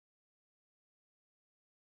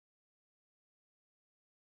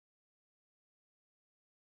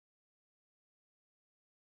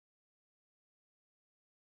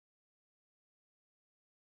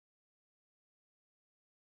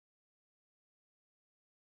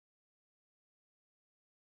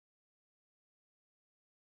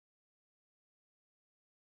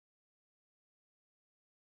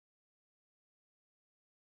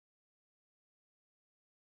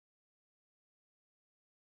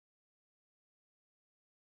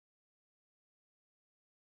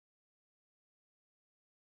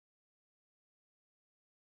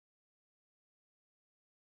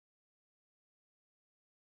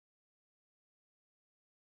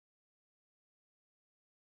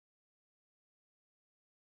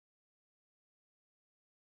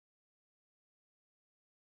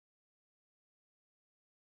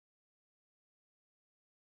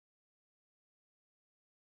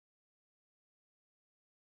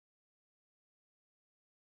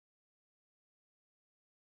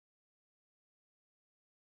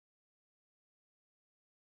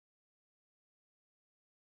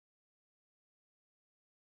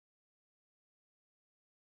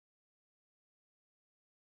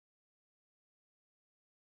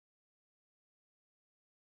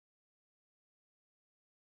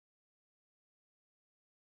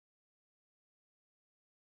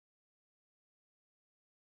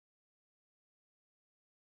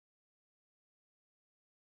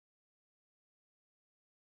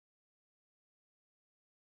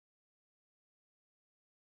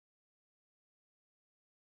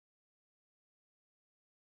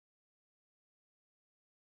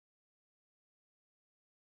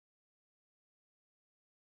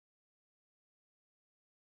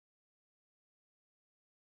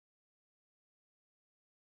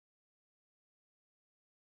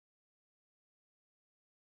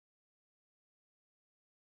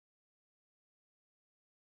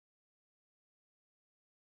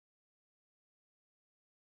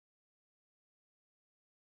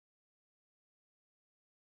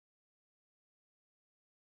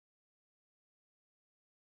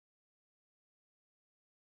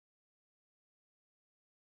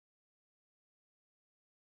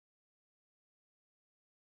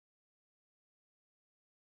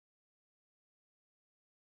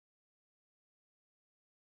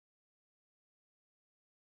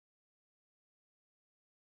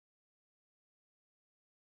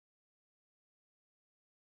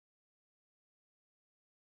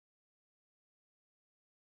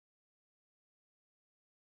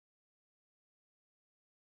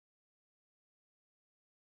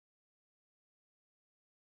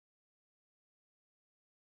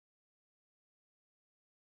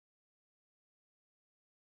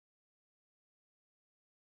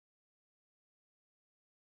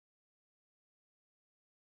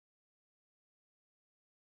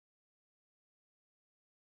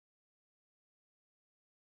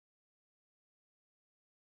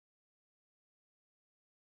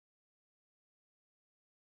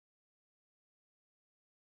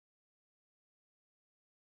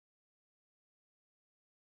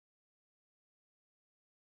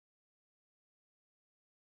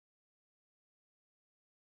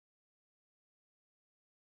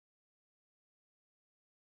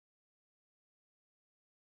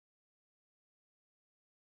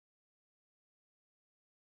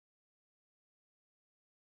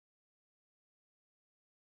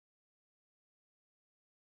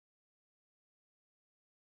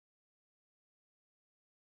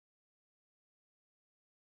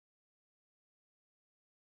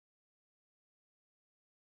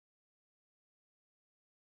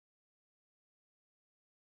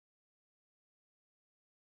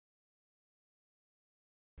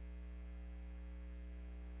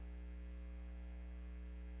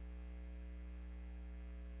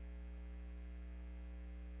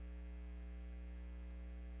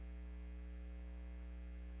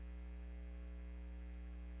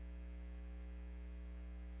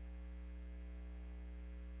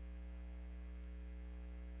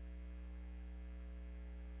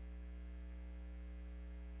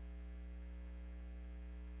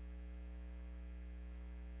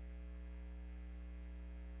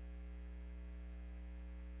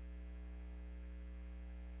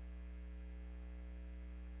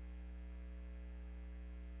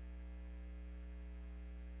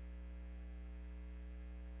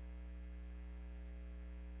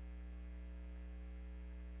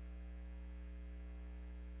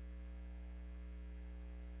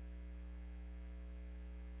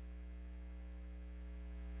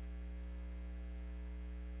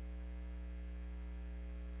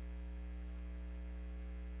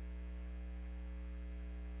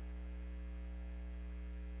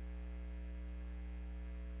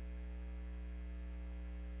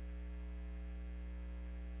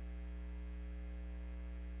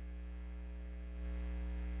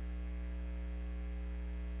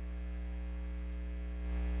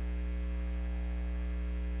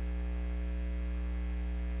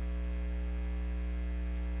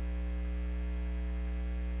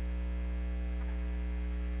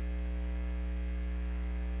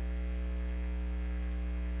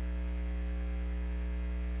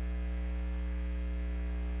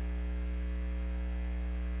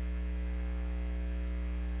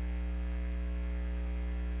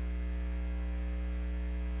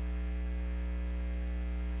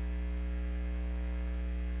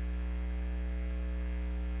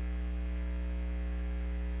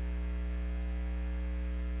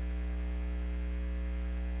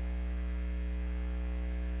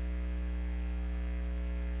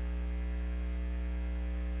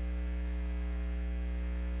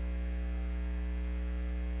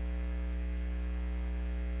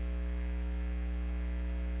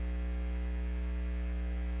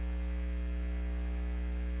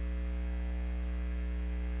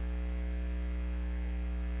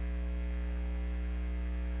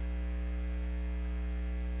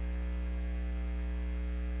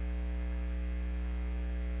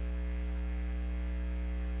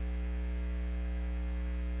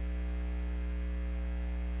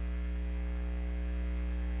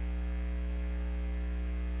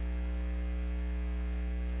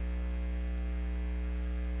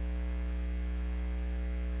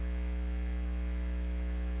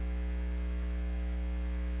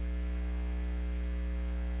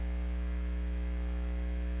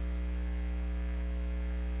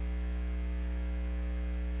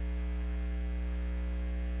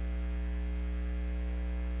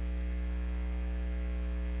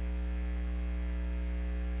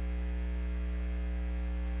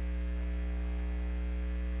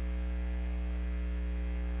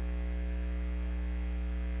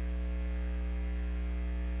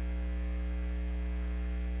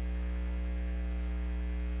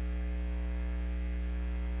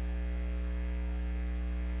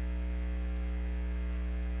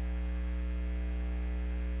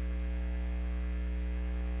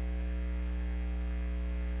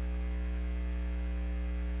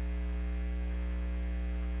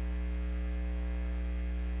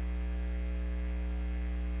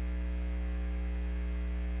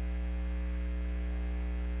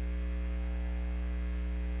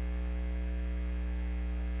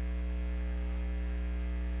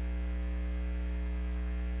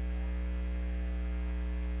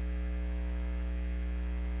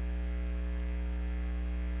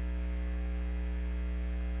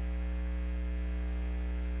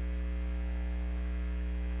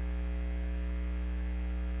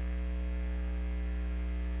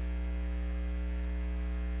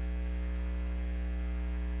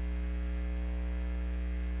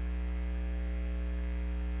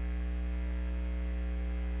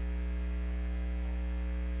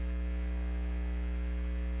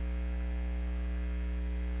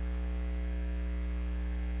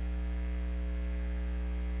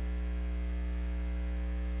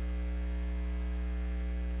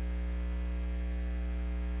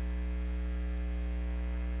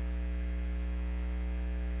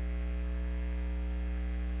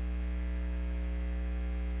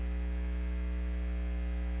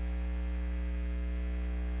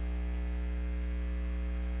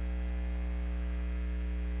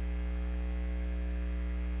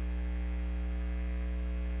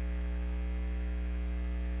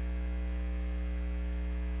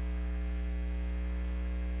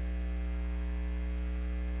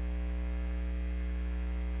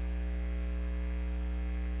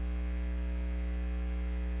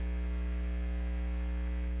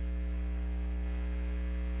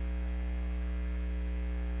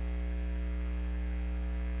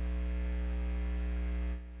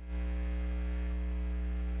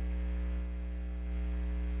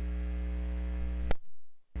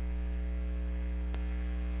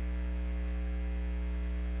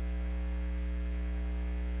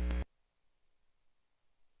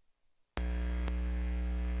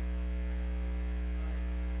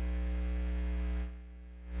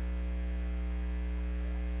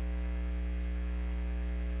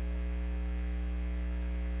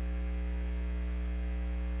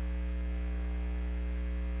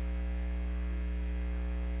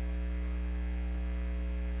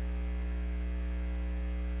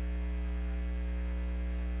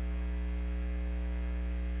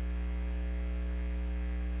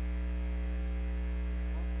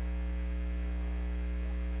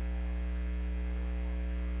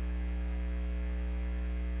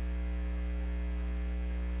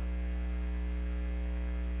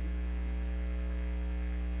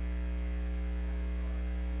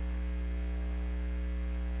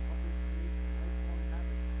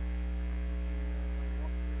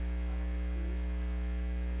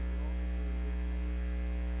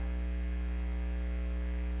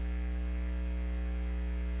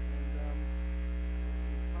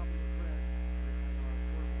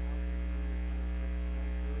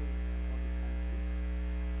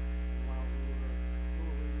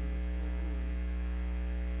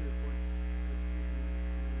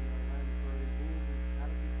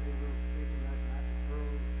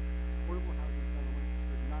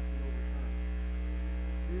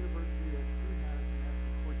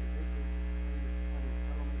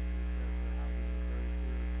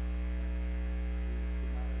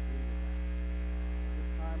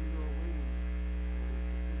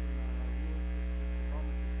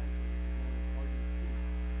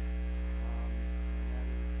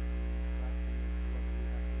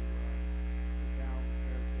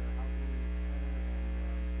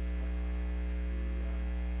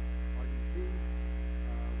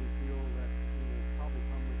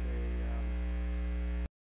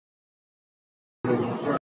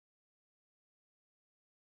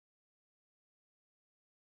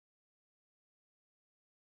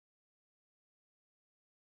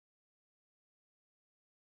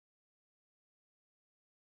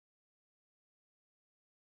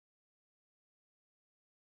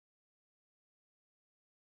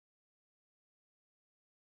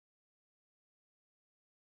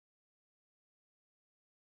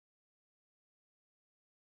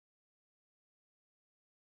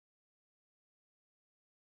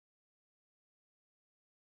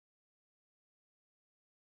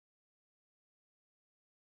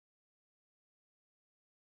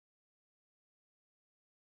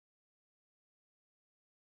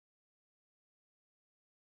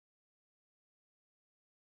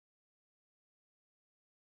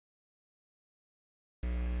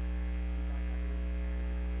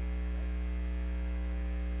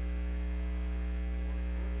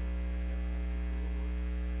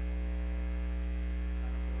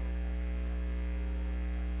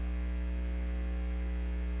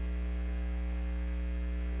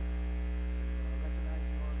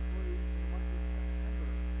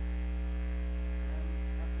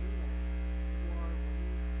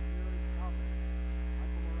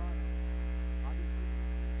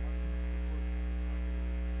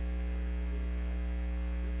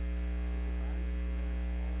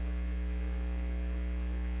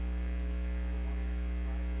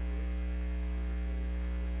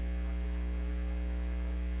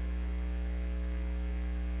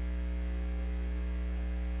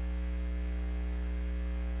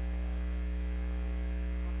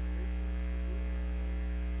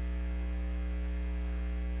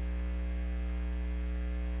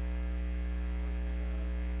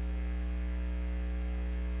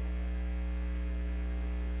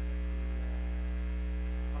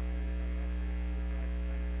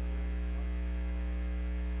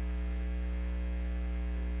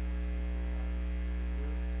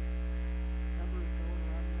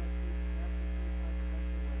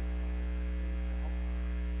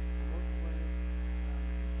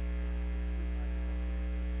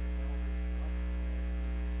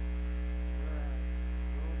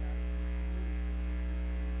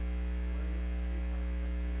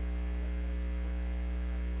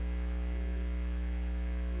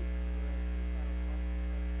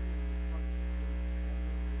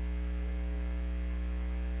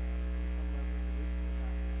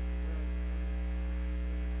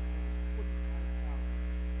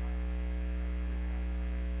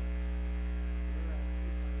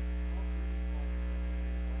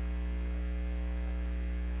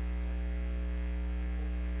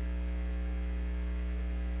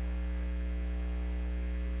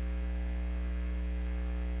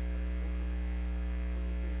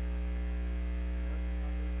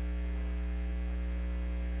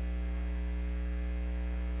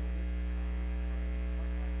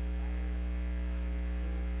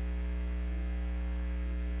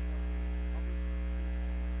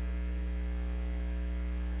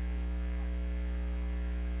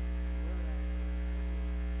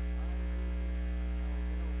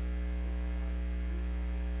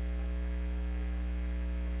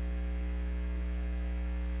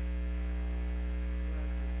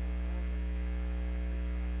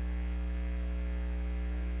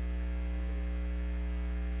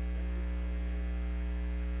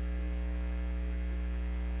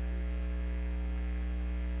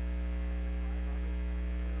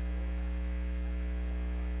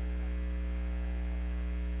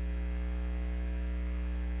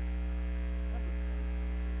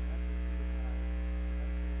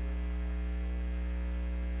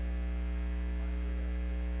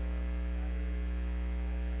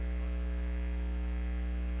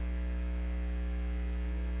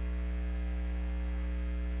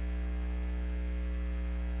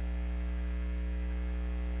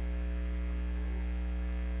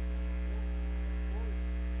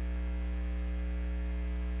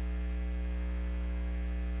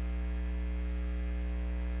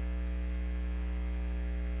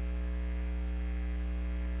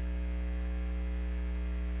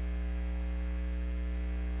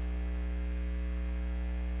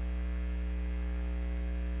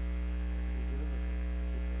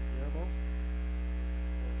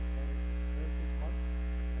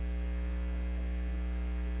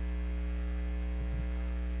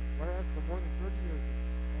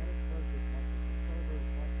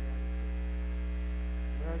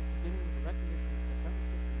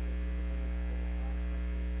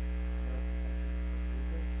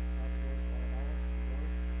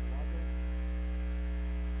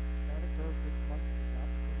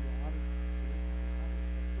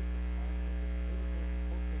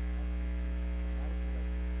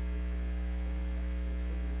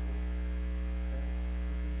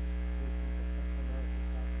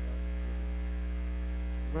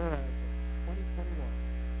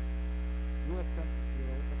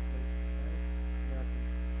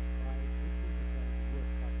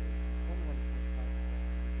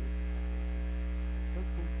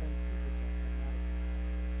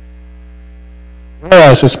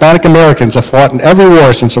Whereas Hispanic Americans have fought in every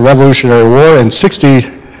war since the Revolutionary War, and 60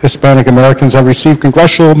 Hispanic Americans have received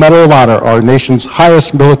Congressional Medal of Honor, our nation's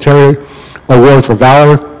highest military award for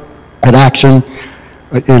valor and action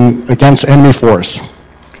against enemy force.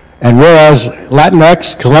 And whereas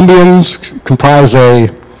Latinx Colombians comprise a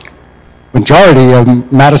majority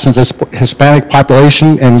of Madison's Hispanic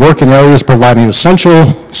population and work in areas providing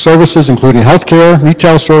essential services, including healthcare,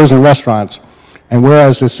 retail stores, and restaurants. And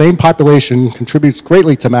whereas the same population contributes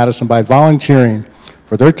greatly to Madison by volunteering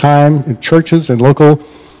for their time in churches and local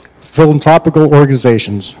philanthropical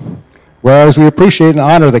organizations. Whereas we appreciate and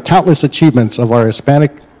honor the countless achievements of our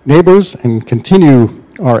Hispanic neighbors and continue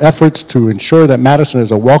our efforts to ensure that Madison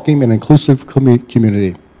is a welcoming and inclusive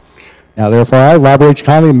community. Now therefore I, Robert H.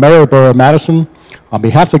 Conley, Mayor of Borough of Madison, on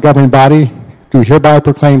behalf of the governing body, do hereby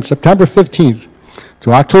proclaim September 15th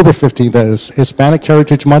to October 15th as Hispanic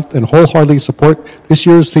Heritage Month and wholeheartedly support this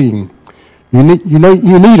year's theme,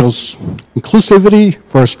 Unidos, Inclusivity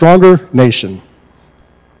for a Stronger Nation.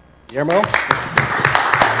 Guillermo?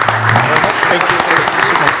 Thank you.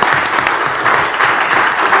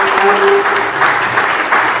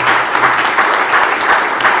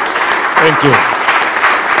 Thank you.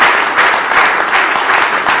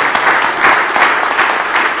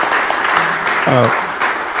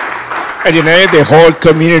 And in the whole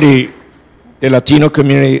community, the Latino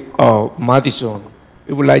community of Madison,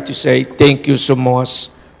 we would like to say thank you so much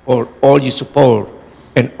for all your support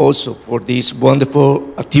and also for this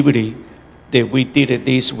wonderful activity that we did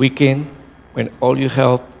this weekend when all you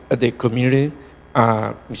help at the community.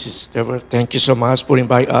 Mrs. Trevor, thank you so much for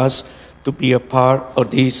inviting us to be a part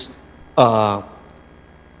of this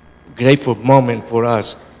grateful moment for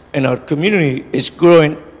us. And our community is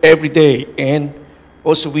growing every day, and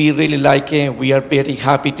also we really like it. We are very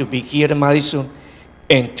happy to be here in Madison,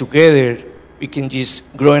 and together we can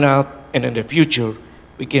just growing up, and in the future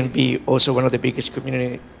we can be also one of the biggest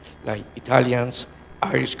community, like Italians,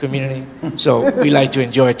 Irish community. So we like to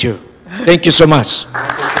enjoy it too. Thank you so much.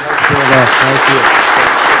 Thank you.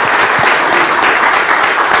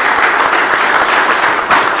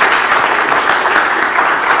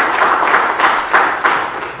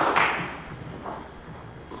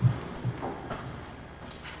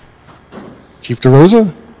 Chief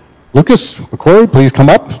DeRosa, Lucas, McCory, please come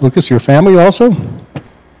up. Lucas, your family also.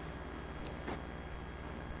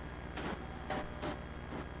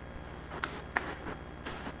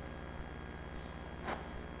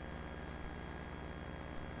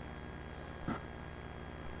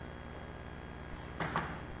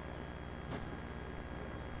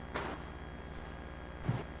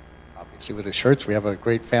 Obviously with the shirts, we have a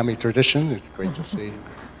great family tradition. It's great to see.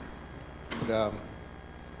 And,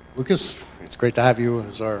 Lucas, it's great to have you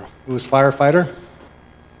as our newest firefighter.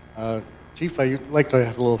 Chief, I'd like to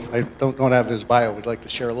have a little, I don't have his bio, we'd like to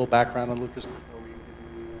share a little background on Lucas before we give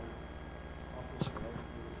you the office.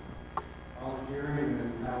 Volunteering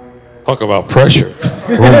and how he, Talk about pressure.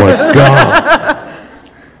 Oh my God.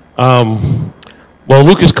 Well,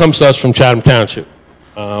 Lucas comes to us from Chatham Township.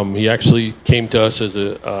 He actually came to us as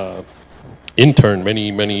an intern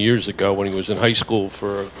many years ago when he was in high school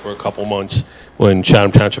for a couple months, when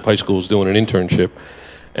Chatham Township High School was doing an internship.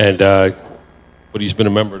 And but he's been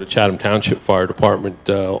a member of the Chatham Township Fire Department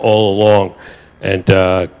all along.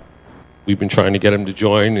 And we've been trying to get him to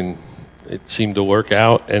join, and it seemed to work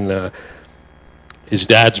out. And his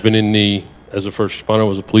dad's been as a first responder,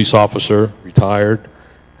 was a police officer, retired.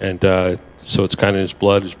 And so it's kind of his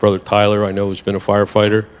blood. His brother Tyler, I know, has been a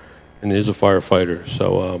firefighter and is a firefighter.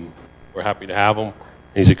 So we're happy to have him.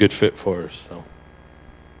 He's a good fit for us. So.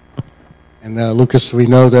 And Lucas, we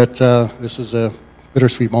know that this is a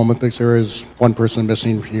bittersweet moment because there is one person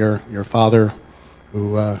missing here, your father,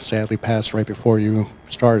 who sadly passed right before you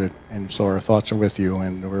started. And so our thoughts are with you,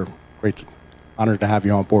 and we're honored to have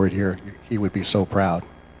you on board here. He would be so proud.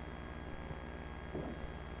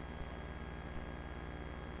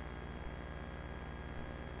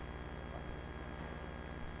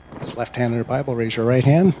 It's left hand in the Bible. Raise your right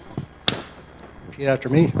hand. Repeat after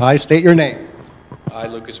me. I state your name. I,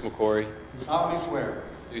 Lucas McCory, Do solemnly swear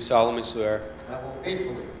do solemnly swear that I will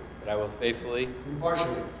faithfully, that I will faithfully,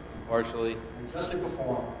 impartially, impartially, and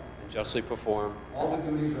justly perform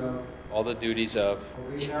all the duties of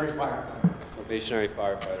probationary firefighter probationary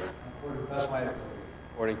firefighter according to the best of my ability.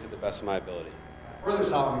 according to the best of my ability. I further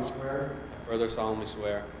solemnly swear I further solemnly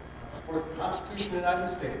swear I support the Constitution of the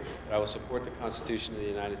United States that I will support the Constitution of the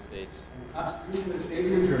United States and the Constitution of the State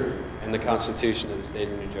of New Jersey, and the Constitution of the State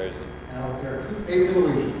of New Jersey, and I will bear true faith and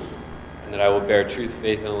allegiance and that I will bear truth,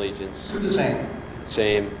 faith, and allegiance to the same to the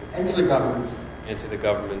same and to the governments and to the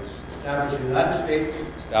governments established in the United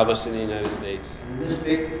States established in the United States and in this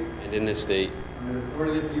state and in this state under the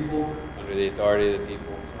authority of the people, under the authority of the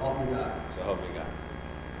people, so help me God. so help me God.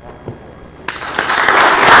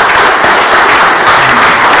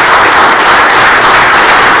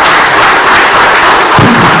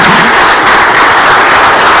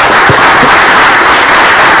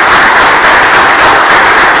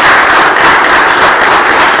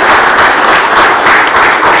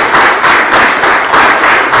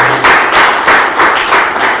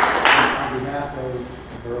 On behalf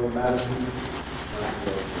of Borough Madison,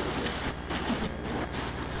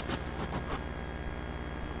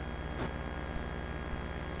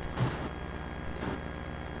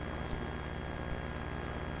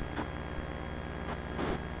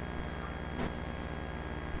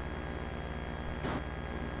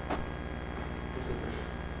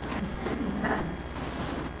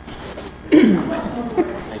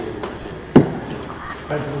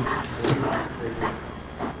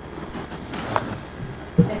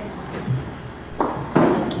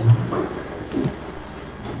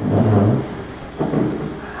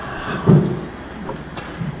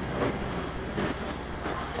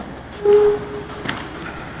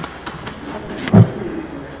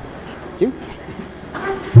 thank you.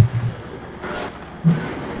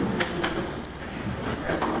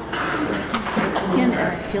 Again,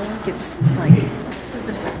 I feel like it's like through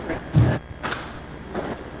the fabric.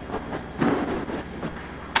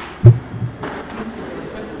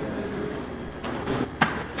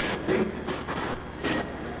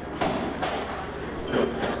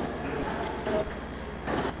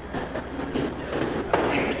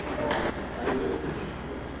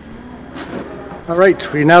 All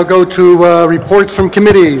right, we now go to reports from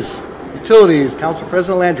committees. Utilities, Council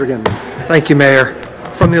President Landrigan. Thank you, Mayor.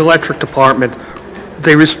 From the Electric Department,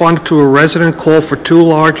 they responded to a resident call for 2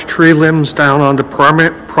 large tree limbs down on the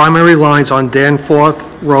primary lines on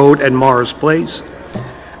Danforth Road and Morris Place.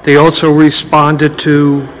 They also responded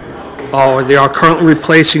to, they are currently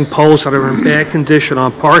replacing poles that are in bad condition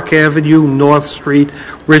on Park Avenue, North Street,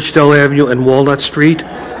 Ridgedale Avenue, and Walnut Street.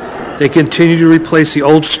 They continue to replace the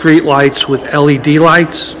old street lights with LED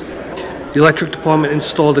lights. The Electric Department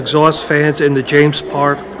installed exhaust fans in the James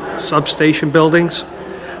Park substation buildings.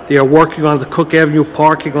 They are working on the Cook Avenue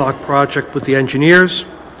parking lot project with the engineers.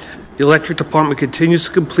 The Electric Department continues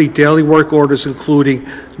to complete daily work orders, including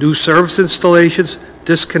new service installations,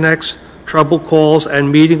 disconnects, trouble calls,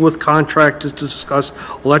 and meeting with contractors to discuss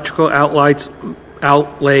electrical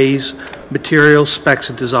outlays, materials, specs,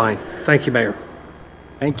 and design. Thank you, Mayor.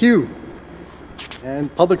 Thank you.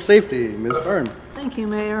 And Public Safety, Ms. Byrne. Thank you,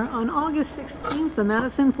 Mayor. On August 16th, the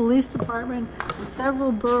Madison Police Department and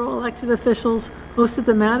several borough elected officials hosted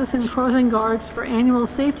the Madison Crossing Guards for annual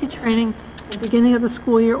safety training at the beginning of the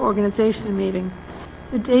school year organization meeting.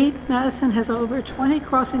 To date, Madison has over 20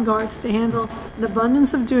 crossing guards to handle an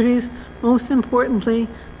abundance of duties, most importantly,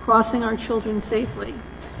 crossing our children safely.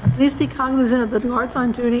 Please be cognizant of the guards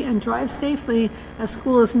on duty and drive safely as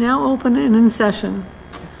school is now open and in session.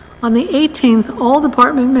 On the 18th, all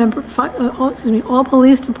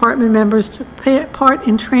police department members took part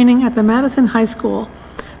in training at the Madison High School.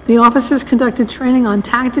 The officers conducted training on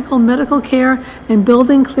tactical medical care and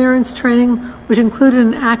building clearance training, which included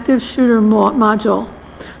an active shooter module.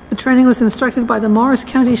 The training was instructed by the Morris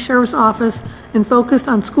County Sheriff's Office and focused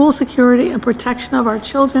on school security and protection of our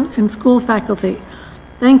children and school faculty.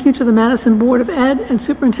 Thank you to the Madison Board of Ed and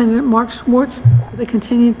Superintendent Mark Schwartz for the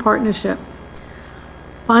continued partnership.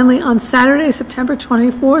 Finally, on Saturday, September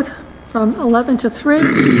 24th, from 11 to 3,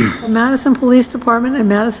 the Madison Police Department and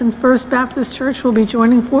Madison First Baptist Church will be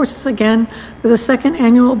joining forces again for the second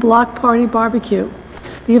annual Block Party Barbecue.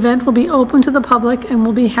 The event will be open to the public and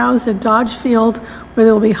will be housed at Dodge Field, where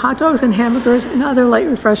there will be hot dogs and hamburgers and other light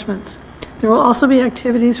refreshments. There will also be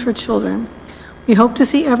activities for children. We hope to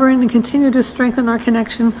see Everett and continue to strengthen our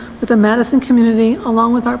connection with the Madison community,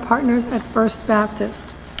 along with our partners at First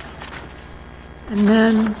Baptist. And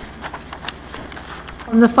then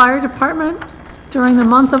from the fire department, During the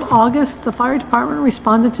month of August, the fire department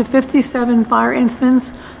responded to 57 fire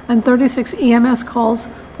incidents and 36 EMS calls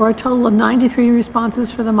for a total of 93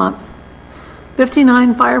 responses for the month.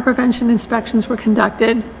 59 fire prevention inspections were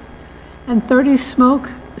conducted, and 30 smoke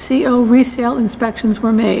CO resale inspections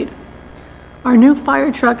were made. Our new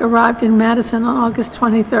fire truck arrived in Madison on August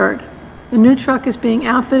 23rd. The new truck is being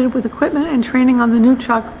outfitted with equipment, and training on the new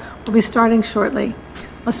truck will be starting shortly.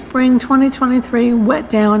 A spring 2023 wet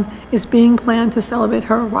down is being planned to celebrate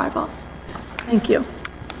her arrival. Thank you.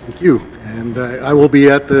 Thank you. And I will be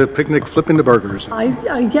at the picnic flipping the burgers.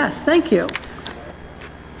 Yes, thank you.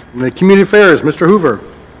 And the Community Affairs, Mr. Hoover.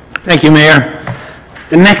 Thank you, Mayor.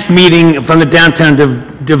 The next meeting from the Downtown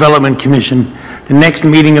Development Commission, the next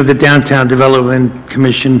meeting of the Downtown Development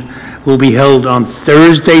Commission will be held on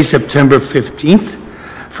Thursday, September 15th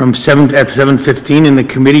at 7:15 in the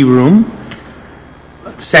committee room,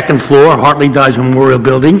 second floor, Hartley Dodge Memorial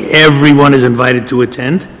Building. Everyone is invited to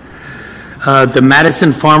attend. The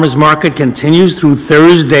Madison Farmers Market continues through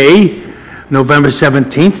Thursday, November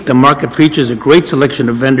 17th. The market features a great selection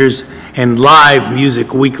of vendors and live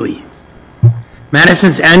music weekly.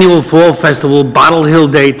 Madison's annual Fall Festival, Bottle Hill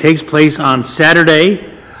Day, takes place on Saturday,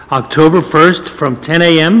 October 1st from 10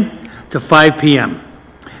 a.m. to 5 p.m.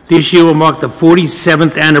 This year will mark the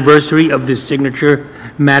 47th anniversary of this signature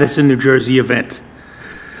Madison, New Jersey event.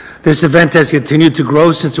 This event has continued to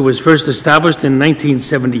grow since it was first established in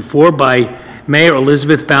 1974 by Mayor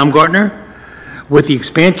Elizabeth Baumgartner. With the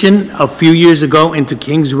expansion a few years ago into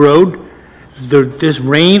Kings Road, this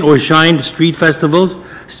Rain or Shine Street Festival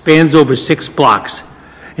spans over 6 blocks.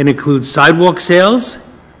 It includes sidewalk sales,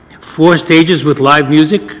 4 stages with live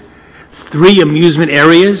music, 3 amusement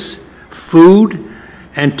areas, food,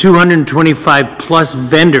 and 225 plus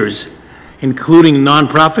vendors, including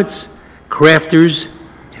nonprofits, crafters,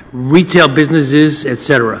 retail businesses,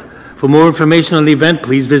 etc. For more information on the event,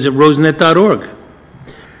 please visit rosenet.org.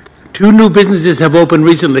 2 new businesses have opened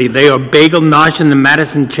recently. They are Bagel Nosh in the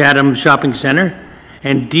Madison Chatham Shopping Center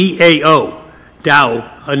and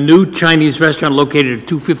Dow, a new Chinese restaurant located at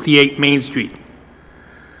 258 Main Street.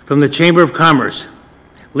 From the Chamber of Commerce,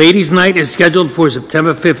 Ladies' Night is scheduled for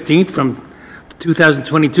September 15th from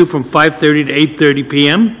 2022 from 5:30 to 8:30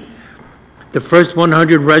 p.m. The first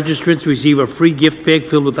 100 registrants receive a free gift bag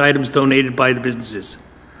filled with items donated by the businesses.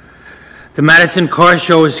 The Madison Car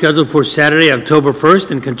Show is scheduled for Saturday, October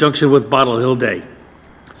 1st in conjunction with Bottle Hill Day.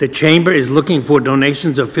 The Chamber is looking for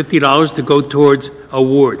donations of $50 to go towards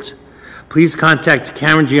awards. Please contact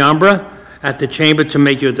Karen Giambra at the Chamber to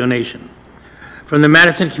make your donation. From the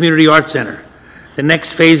Madison Community Arts Center, the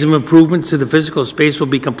next phase of improvements to the physical space will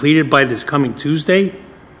be completed by this coming Tuesday.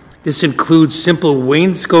 This includes simple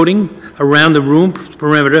wainscoting around the room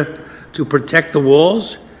perimeter to protect the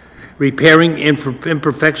walls, repairing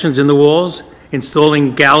imperfections in the walls,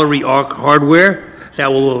 installing gallery art hardware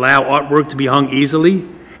that will allow artwork to be hung easily,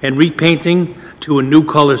 and repainting to a new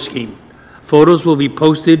color scheme. Photos will be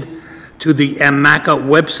posted to the AMACA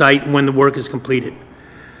website when the work is completed.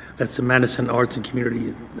 That's the Madison Arts and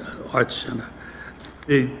Community Arts Center.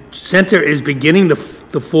 The center is beginning the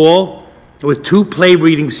fall with 2 play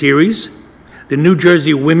reading series. The New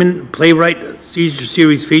Jersey Women Playwright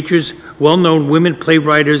Series features well-known women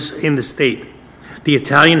playwriters in the state. The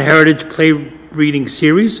Italian Heritage Play Reading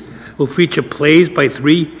Series will feature plays by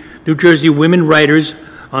 3 New Jersey women writers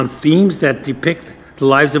on themes that depict the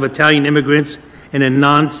lives of Italian immigrants in a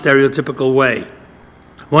non-stereotypical way.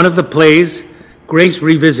 One of the plays, Grace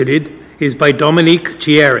Revisited, is by Dominique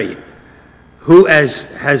Chieri, who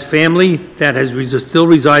has family that still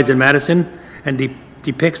resides in Madison and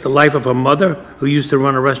depicts the life of a mother who used to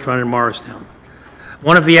run a restaurant in Morristown.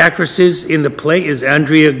 One of the actresses in the play is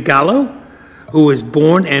Andrea Gallo, who was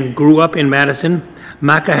born and grew up in Madison.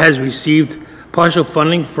 MACA has received partial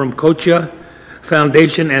funding from Cocha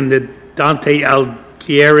Foundation and the Dante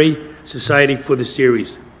Alighieri Society for the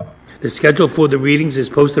series. The schedule for the readings is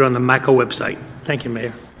posted on the MACA website. Thank you,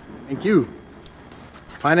 Mayor. Thank you.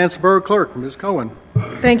 Finance Borough Clerk, Ms. Cohen.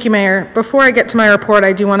 Thank you, Mayor. Before I get to my report,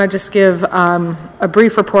 I do want to just give a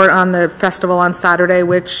brief report on the festival on Saturday,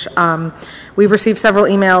 which we've received several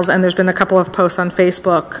emails, and there's been a couple of posts on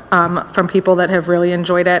Facebook from people that have really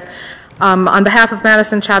enjoyed it. On behalf of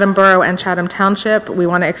Madison, Chatham Borough, and Chatham Township, we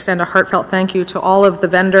want to extend a heartfelt thank you to all of the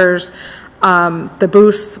vendors, the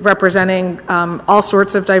booths representing all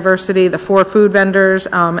sorts of diversity, the 4 food vendors,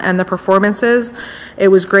 and the performances. It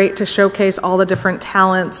was great to showcase all the different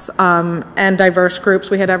talents and diverse groups.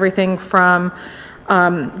 We had everything from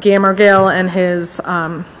Gamergale and his,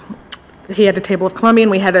 he had a table of Colombian,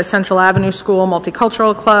 we had a Central Avenue School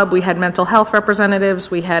multicultural club, we had mental health representatives,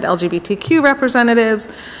 we had LGBTQ representatives.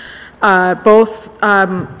 Both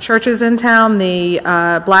churches in town, the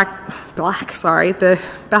the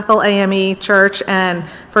Bethel AME Church and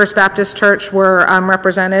First Baptist Church were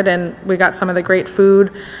represented, and we got some of the great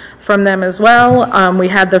food from them as well. We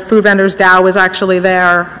had the food vendors, Dow was actually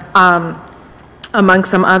there, among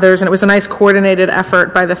some others, and it was a nice coordinated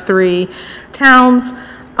effort by the three towns.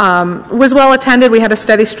 Was well attended. We had a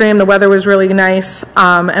steady stream. The weather was really nice,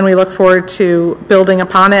 and we look forward to building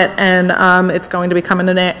upon it, and it's going to become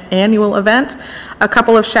an annual event. A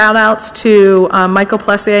couple of shout outs to Michael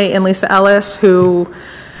Plessier and Lisa Ellis, who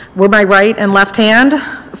were my right and left hand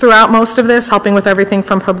throughout most of this, helping with everything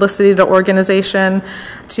from publicity to organization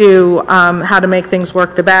to how to make things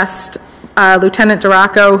work the best. Lieutenant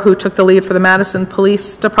Duraco, who took the lead for the Madison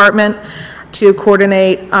Police Department to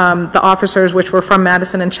coordinate the officers, which were from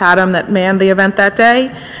Madison and Chatham, that manned the event that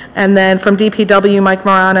day. And then from DPW, Mike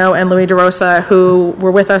Morano and Louis DeRosa, who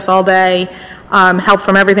were with us all day, helped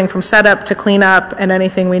from everything from setup to cleanup and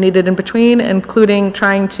anything we needed in between, including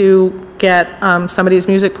trying to get somebody's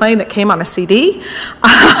music playing that came on a CD,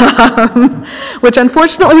 which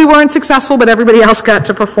unfortunately we weren't successful, but everybody else got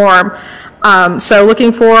to perform. So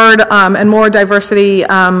looking forward, and more diversity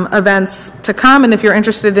events to come, and if you're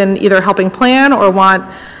interested in either helping plan or want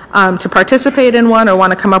to participate in one or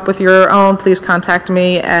want to come up with your own, please contact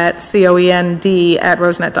me at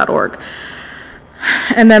coend@rosenet.org.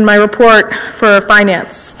 And then my report for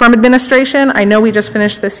finance. From administration, I know we just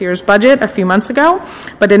finished this year's budget a few months ago,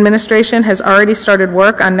 but administration has already started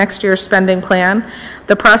work on next year's spending plan.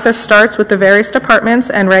 The process starts with the various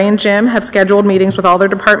departments, and Ray and Jim have scheduled meetings with all their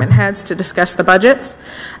department heads to discuss the budgets.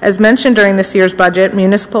 As mentioned during this year's budget,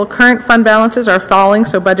 municipal current fund balances are falling,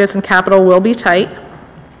 so budgets and capital will be tight.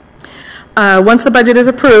 Once the budget is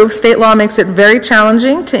approved, state law makes it very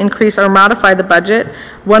challenging to increase or modify the budget.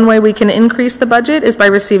 One way we can increase the budget is by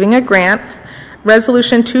receiving a grant.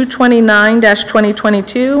 Resolution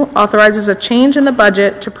 229-2022 authorizes a change in the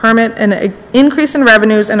budget to permit an increase in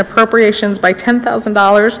revenues and appropriations by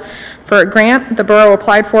 $10,000 for a grant the borough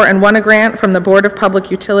applied for and won a grant from the Board of Public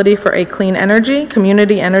Utility for a clean energy,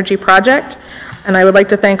 community energy project. And I would like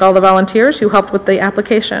to thank all the volunteers who helped with the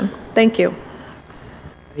application. Thank you.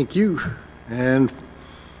 Thank you. And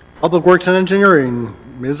Public Works and Engineering,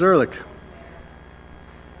 Ms. Ehrlich.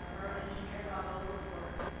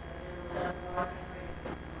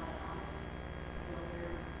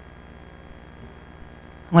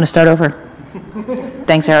 I want to start over.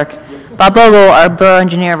 Thanks, Eric. Bob Bogle, our borough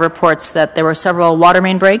engineer, reports that there were several water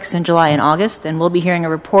main breaks in July and August, and we'll be hearing a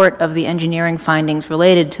report of the engineering findings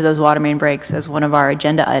related to those water main breaks as one of our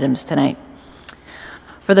agenda items tonight.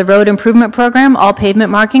 For the road improvement program, all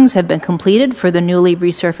pavement markings have been completed for the newly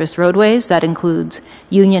resurfaced roadways. That includes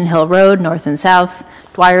Union Hill Road, north and south,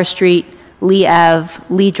 Dwyer Street, Lee Ave,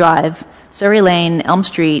 Lee Drive, Surrey Lane, Elm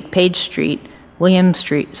Street, Page Street, Wilmer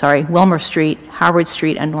Street, Howard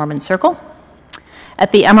Street, and Norman Circle.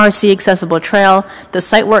 At the MRC Accessible Trail, the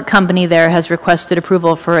site work company there has requested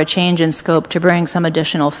approval for a change in scope to bring some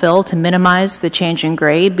additional fill to minimize the change in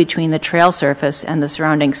grade between the trail surface and the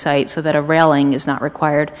surrounding site so that a railing is not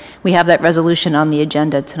required. We have that resolution on the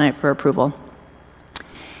agenda tonight for approval.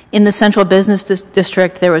 In the Central Business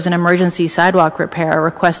District, there was an emergency sidewalk repair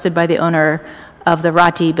requested by the owner of the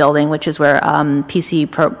Ratti building, which is where PC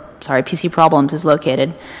Problems is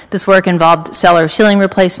located. This work involved cellar ceiling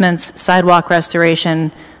replacements, sidewalk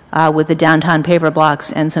restoration with the downtown paver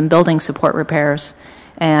blocks, and some building support repairs.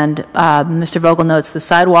 And Mr. Vogel notes the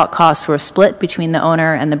sidewalk costs were split between the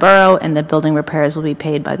owner and the borough, and the building repairs will be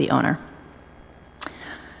paid by the owner.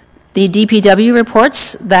 The DPW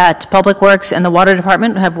reports that Public Works and the Water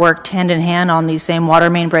Department have worked hand in hand on these same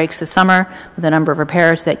water main breaks this summer with a number of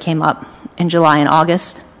repairs that came up in July and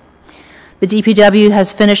August. The DPW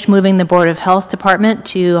has finished moving the Board of Health Department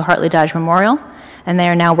to Hartley Dodge Memorial, and they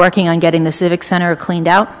are now working on getting the Civic Center cleaned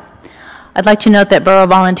out. I'd like to note that Borough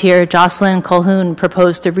volunteer Jocelyn Colhoun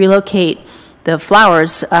proposed to relocate the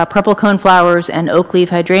flowers, purple cone flowers and oak leaf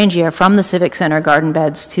hydrangea from the Civic Center garden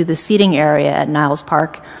beds to the seating area at Niles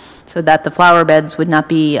Park so that the flower beds would not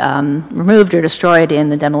be removed or destroyed in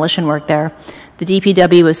the demolition work there. The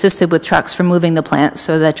DPW assisted with trucks for moving the plants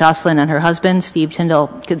so that Jocelyn and her husband, Steve Tyndall,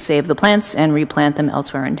 could save the plants and replant them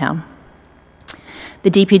elsewhere in town. The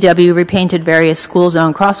DPW repainted various school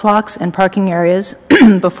zone crosswalks and parking areas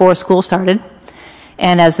before school started.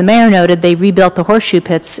 And as the mayor noted, they rebuilt the horseshoe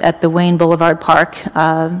pits at the Wayne Boulevard Park,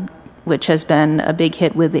 which has been a big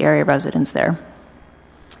hit with the area residents there.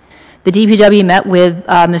 The DPW met with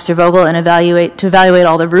Mr. Vogel and to evaluate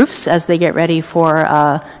all the roofs as they get ready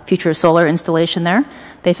for future solar installation there.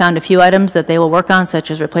 They found a few items that they will work on, such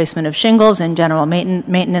as replacement of shingles and general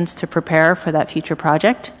maintenance to prepare for that future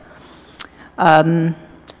project.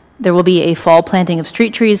 There will be a fall planting of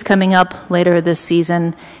street trees coming up later this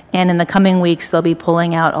season, and in the coming weeks, they'll be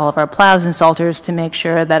pulling out all of our plows and salters to make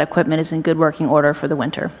sure that equipment is in good working order for the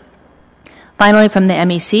winter. Finally, from the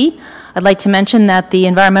MEC, I'd like to mention that the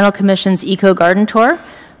Environmental Commission's Eco Garden Tour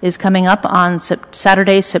is coming up on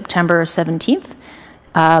Saturday, September 17th.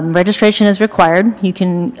 Registration is required. You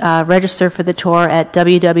can register for the tour at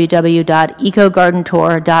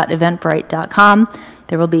www.ecogardentour.eventbrite.com.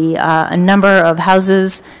 There will be a number of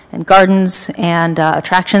houses and gardens and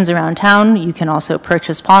attractions around town. You can also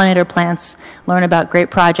purchase pollinator plants, learn about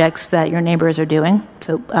great projects that your neighbors are doing.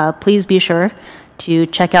 So please be sure to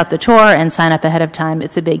check out the tour and sign up ahead of time.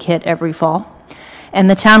 It's a big hit every fall. And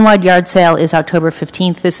the townwide yard sale is October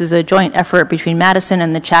 15th. This is a joint effort between Madison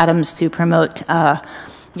and the Chathams to promote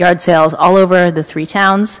yard sales all over the 3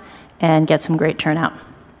 towns and get some great turnout.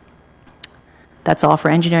 That's all for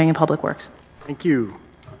engineering and public works. Thank you.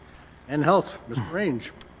 And health, Mr.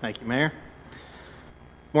 Range. Thank you, Mayor.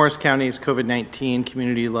 Morris County's COVID-19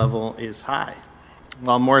 community level is high.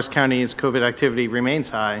 While Morris County's COVID activity remains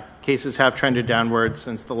high, cases have trended downward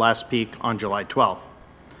since the last peak on July 12th.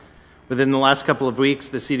 Within the last couple of weeks,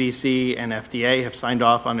 the CDC and FDA have signed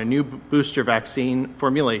off on a new booster vaccine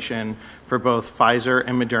formulation for both Pfizer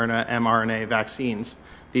and Moderna mRNA vaccines.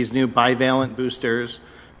 These new bivalent boosters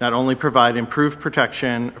not only provide improved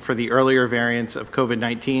protection for the earlier variants of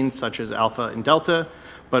COVID-19, such as Alpha and Delta,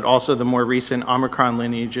 but also the more recent Omicron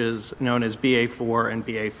lineages known as BA4 and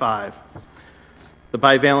BA5. The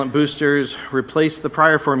bivalent boosters replace the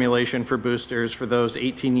prior formulation for boosters for those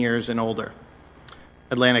 18 years and older.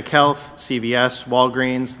 Atlantic Health, CVS,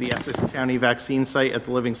 Walgreens, the Essex County vaccine site at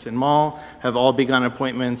the Livingston Mall have all begun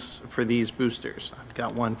appointments for these boosters. I've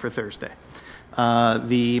got one for Thursday.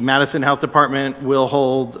 The Madison Health Department will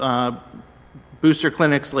hold booster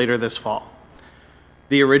clinics later this fall.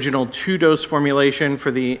 The original 2-dose formulation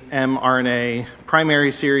for the mRNA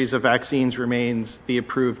primary series of vaccines remains the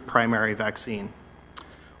approved primary vaccine.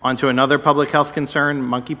 On to another public health concern,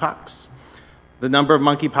 monkeypox. The number of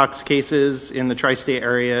monkeypox cases in the tri-state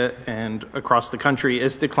area and across the country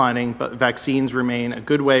is declining, but vaccines remain a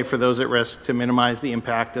good way for those at risk to minimize the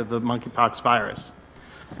impact of the monkeypox virus.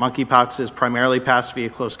 Monkeypox is primarily passed via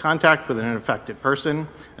close contact with an infected person,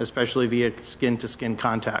 especially via skin-to-skin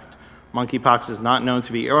contact. Monkeypox is not known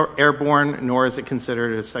to be airborne, nor is it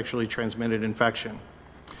considered a sexually transmitted infection.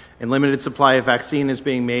 A limited supply of vaccine is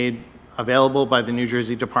being made available by the New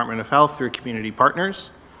Jersey Department of Health through community partners.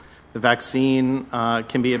 The vaccine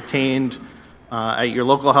can be obtained at your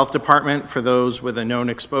local health department for those with a known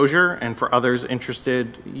exposure, and for others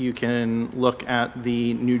interested, you can look at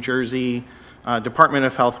the New Jersey Department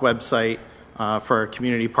of Health website for a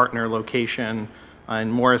community partner location in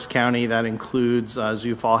Morris County. That includes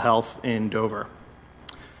Sioux Falls Health in Dover.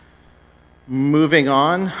 Moving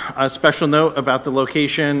on, a special note about the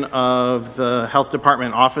location of the health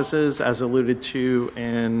department offices, as alluded to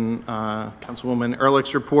in Councilwoman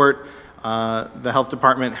Ehrlich's report. The health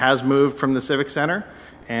department has moved from the Civic Center,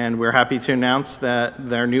 and we're happy to announce that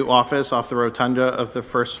their new office off the rotunda of the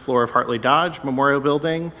first floor of Hartley Dodge Memorial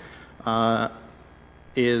Building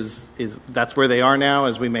that's where they are now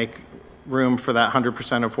as we make room for that 100%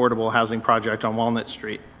 affordable housing project on Walnut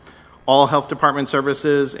Street. All health department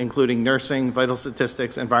services, including nursing, vital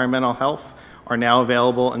statistics, environmental health, are now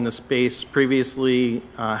available in the space previously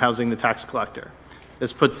housing the tax collector.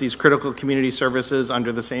 This puts these critical community services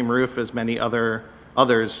under the same roof as many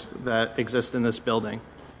others that exist in this building.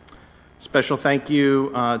 Special thank you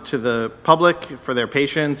to the public for their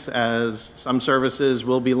patience, as some services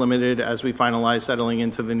will be limited as we finalize settling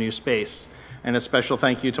into the new space. And a special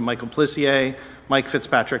thank you to Michael Plissier, Mike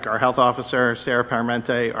Fitzpatrick, our health officer, Sarah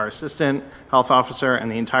Paramente, our assistant health officer,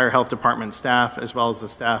 and the entire health department staff, as well as the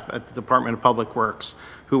staff at the Department of Public Works,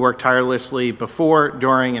 who worked tirelessly before,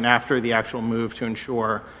 during, and after the actual move to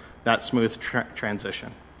ensure that smooth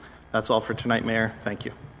transition. That's all for tonight, Mayor. Thank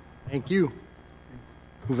you. Thank you.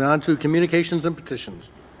 Moving on to communications and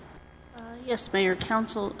petitions. Yes, Mayor and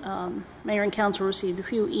Council received a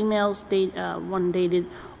few emails, one dated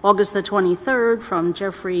August the 23rd from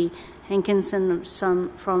Jeffrey Hankinson,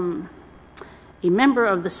 from a member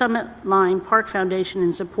of the Summit Line Park Foundation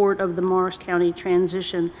in support of the Morris County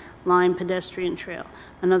Transition Line Pedestrian Trail.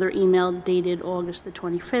 Another email dated August the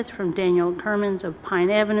 25th from Daniel Kermans of Pine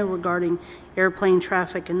Avenue regarding airplane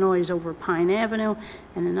traffic and noise over Pine Avenue.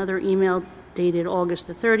 And another email dated August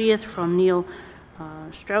the 30th from Neil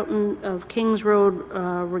Stroughton of Kings Road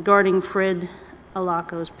regarding Fred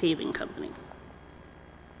Alaco's Paving Company.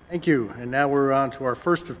 Thank you. And now we're on to our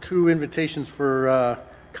first of 2 invitations for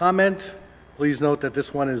comment. Please note that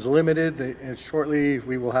this one is limited, and shortly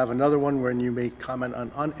we will have another one where you may comment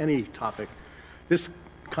on any topic. This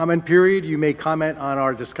comment period, you may comment on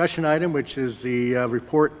our discussion item, which is the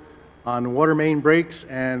report on water main breaks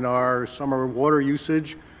and our summer water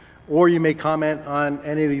usage, or you may comment on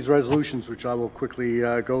any of these resolutions, which I will quickly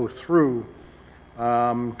go through.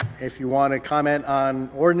 If you want to comment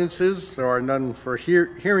on ordinances, there are none for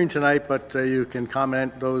hearing tonight, but you can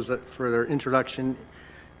comment those for their introduction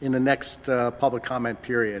in the next public comment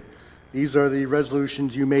period. These are the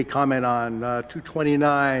resolutions you may comment on.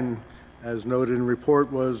 229, as noted in the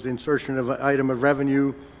report, was the insertion of an item of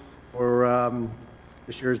revenue for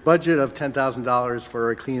this year's budget of $10,000 for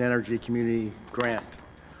a clean energy community grant.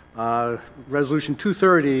 Resolution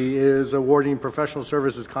 230 is awarding professional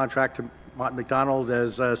services contract to Mott McDonald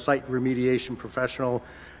as a site remediation professional,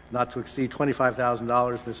 not to exceed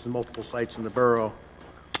 $25,000. This is multiple sites in the borough.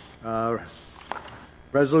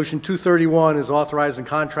 Resolution 231 is authorizing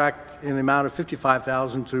contract in the amount of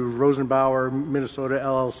 $55,000 to Rosenbauer, Minnesota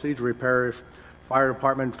LLC to repair fire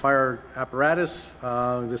department fire apparatus.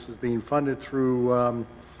 This is being funded through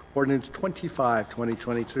Ordinance 25,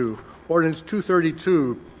 2022. Ordinance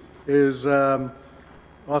 232 is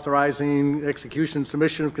authorizing execution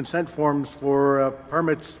submission of consent forms for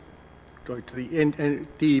permits to the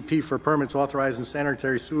DEP for permits authorizing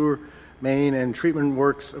sanitary sewer, main, and treatment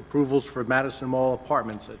works approvals for Madison Mall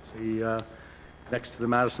Apartments. It's the next to the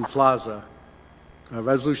Madison Plaza.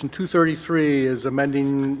 Resolution 233 is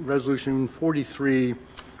amending Resolution 43,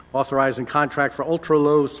 authorizing contract for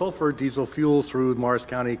ultra-low sulfur diesel fuel through Morris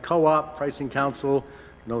County Co-op Pricing Council.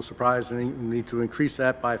 No surprise, we need to increase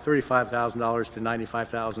that by $35,000 to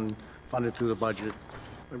 $95,000 funded through the budget.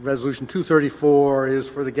 Resolution 234 is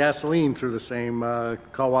for the gasoline through the same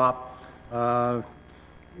co-op,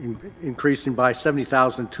 increasing by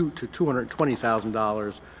 $70,000 to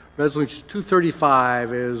 $220,000. Resolution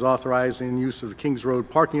 235 is authorizing use of the Kings Road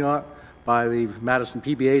parking lot by the Madison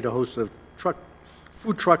PBA to host a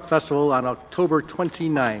food truck festival on October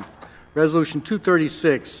 29th. Resolution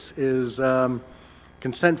 236 is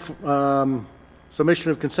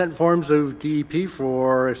submission of consent forms of DEP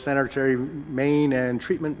for sanitary main and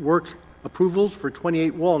treatment works approvals for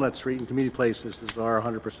 28 Walnut Street and Community Place. This is our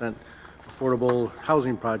 100% affordable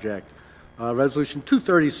housing project. Resolution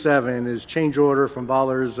 237 is change order from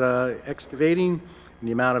Vollers Excavating in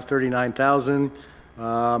the amount of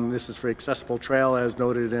 $39,000. This is for accessible trail as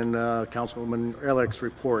noted in Councilwoman Ehrlich's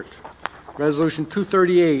report. Resolution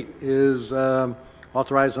 238 is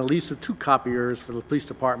authorizing a lease of 2 copiers for the police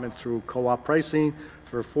department through co-op pricing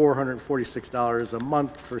for $446 a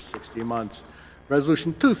month for 60 months.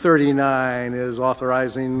 Resolution 239 is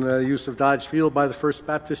authorizing the use of Dodge Field by the First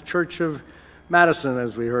Baptist Church of Madison,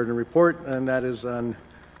 as we heard in the report, and that is on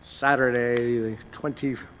Saturday, the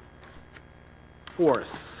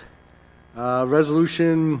 24th.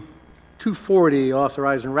 Resolution 240,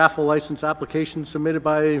 authorizing raffle license application submitted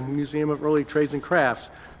by Museum of Early Trades and Crafts.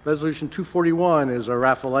 Resolution 241 is a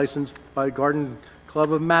raffle license by Garden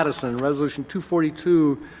Club of Madison. Resolution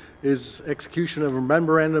 242 is execution of a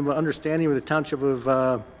memorandum of understanding with the Township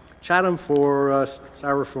of Chatham for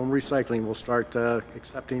styrofoam recycling. We'll start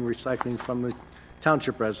accepting recycling from the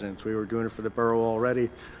township residents. We were doing it for the borough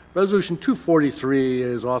already. Resolution 243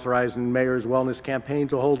 is authorizing Mayor's Wellness Campaign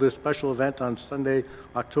to hold a special event on Sunday,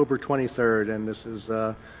 October 23rd, and this is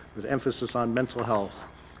with emphasis on mental health.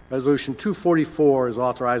 Resolution 244 is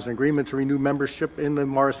authorizing agreement to renew membership in the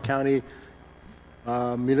Morris County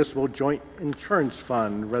Municipal Joint Insurance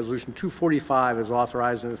Fund. Resolution 245 is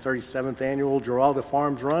authorizing the 37th annual Giralda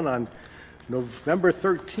Farms Run on November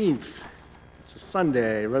 13th. It's a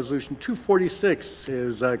Sunday. Resolution 246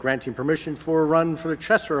 is granting permission for a run for the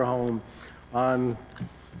Chesser Home on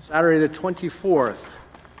Saturday the 24th.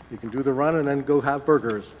 You can do the run and then go have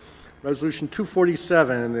burgers. Resolution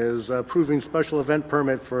 247 is approving special event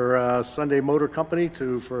permit for Sunday Motor Company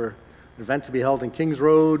for an event to be held in Kings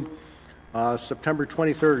Road, September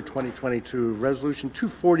 23rd, 2022. Resolution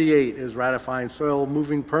 248 is ratifying soil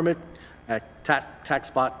moving permit at tax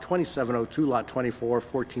spot 2702, lot 24,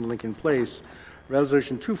 14 Lincoln Place.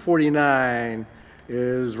 Resolution 249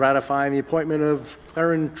 is ratifying the appointment of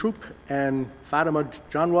Claren Troop and Fatima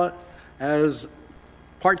Janwa as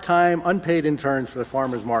part-time unpaid interns for the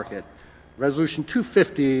farmers market. Resolution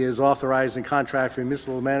 250 is authorizing contract for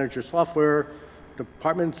municipal manager software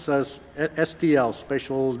department's SDL,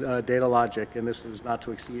 Spatial Data Logic, and this is not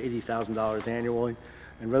to exceed $80,000 annually.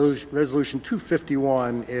 And Resolution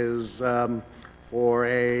 251 is for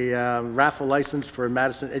a raffle license for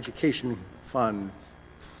Madison Education Fund.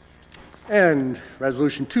 And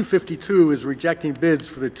Resolution 252 is rejecting bids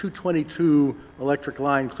for the 222 electric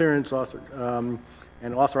line clearance and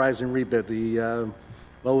authorizing rebid. The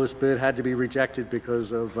lowest bid had to be rejected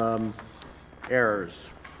because of errors.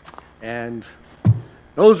 And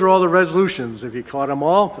those are all the resolutions. If you caught them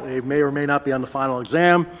all, they may or may not be on the final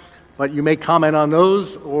exam, but you may comment on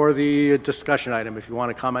those or the discussion item. If you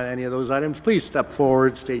want to comment on any of those items, please step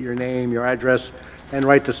forward, state your name, your address, and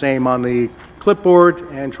write the same on the clipboard,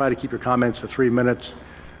 and try to keep your comments to 3 minutes,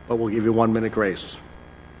 but we'll give you 1 minute grace.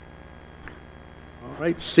 All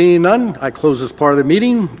right, seeing none, I close this part of the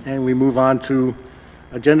meeting, and we move on to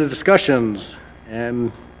agenda discussions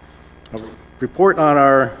and a report on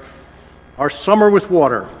our summer with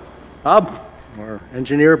water. Bob, our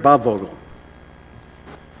engineer, Bob Vogel.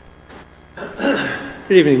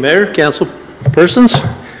 Good evening, Mayor, council persons.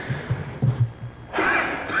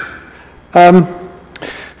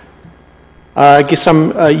 I guess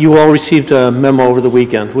you all received a memo over the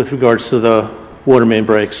weekend with regards to the water main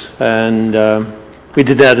breaks, and we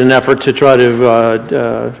did that in an effort to try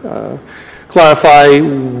to clarify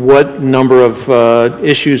what number of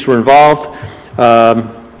issues were involved.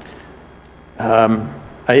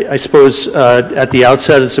 I suppose at the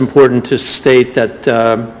outset it's important to state that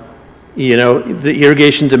you know, the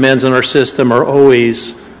irrigation demands on our system are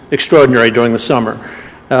always extraordinary during the summer.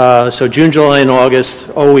 So June, July, and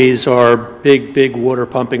August always are big water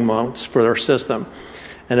pumping months for our system.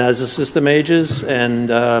 And as the system ages and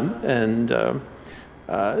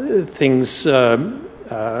things, there's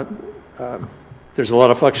a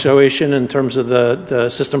lot of fluctuation in terms of the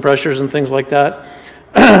system pressures and things like that,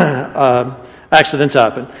 accidents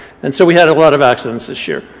happen. And so we had a lot of accidents this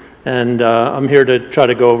year. And I'm here to try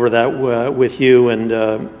to go over that with you,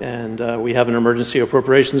 and we have an emergency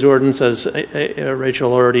appropriations ordinance, as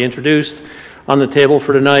Rachel already introduced, on the table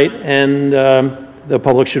for tonight, and the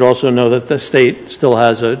public should also know that the state still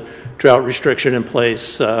has a drought restriction in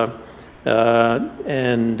place, and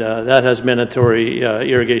that has mandatory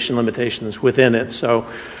irrigation limitations within it. So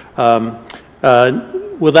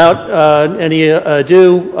without any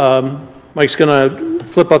ado, Mike's going to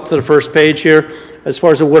flip up to the first page here. As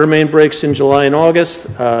far as the water main breaks in July and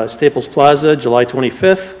August, Staples Plaza, July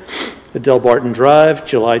 25th, Adele Barton Drive,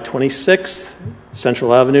 July 26th,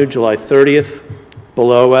 Central Avenue, July 30th,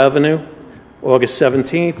 Below Avenue, August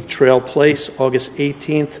 17th, Trail Place, August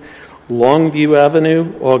 18th, Longview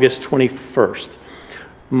Avenue, August 21st.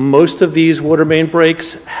 Most of these water main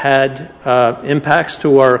breaks had impacts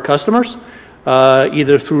to our customers,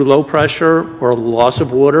 either through low pressure or loss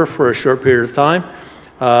of water for a short period of time.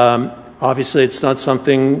 Obviously, it's not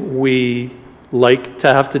something we like to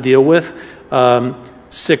have to deal with.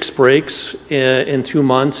 6 breaks in 2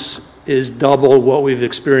 months is double what we've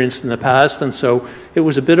experienced in the past, and so it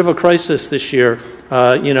was a bit of a crisis this year.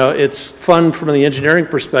 You know, it's fun from the engineering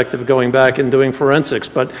perspective going back and doing forensics,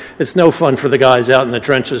 but it's no fun for the guys out in the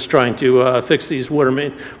trenches trying to fix these water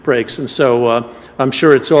main breaks. And so I'm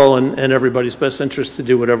sure it's all in everybody's best interest to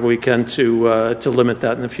do whatever we can to limit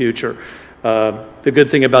that in the future. The good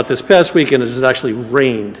thing about this past weekend is it actually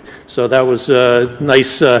rained, so that was a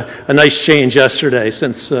nice change yesterday,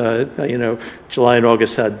 since you know, July and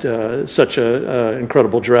August had such an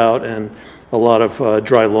incredible drought and a lot of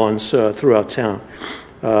dry lawns throughout town.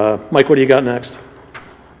 Mike, what do you got next?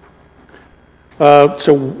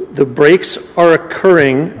 So the breaks are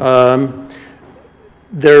occurring.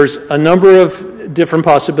 There's a number of different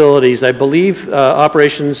possibilities. I believe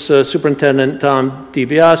Operations Superintendent Tom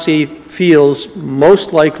DiBiase feels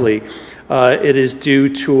most likely it is due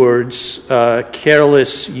towards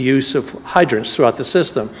careless use of hydrants throughout the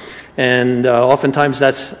system. And oftentimes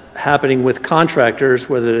that's happening with contractors,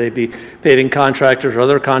 whether they be paving contractors or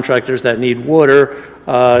other contractors that need water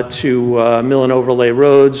to mill and overlay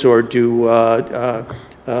roads or do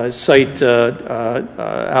site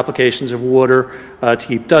applications of water to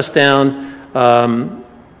keep dust down,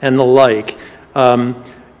 and the like.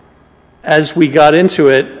 As we got into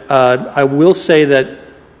it, I will say that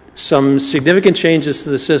some significant changes to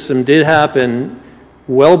the system did happen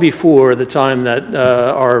well before the time that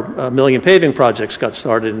our milling and paving projects got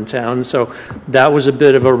started in town. So that was a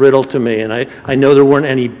bit of a riddle to me. And I know there weren't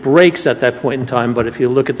any breaks at that point in time, but if you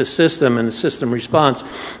look at the system and the system response,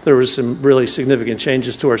 there was some really significant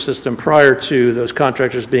changes to our system prior to those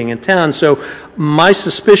contractors being in town. So my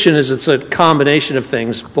suspicion is it's a combination of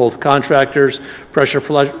things, both contractors, pressure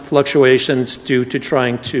fluctuations due to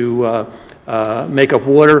trying to make up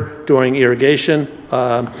water during irrigation.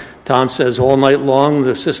 Tom says all night long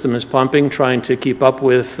the system is pumping, trying to keep up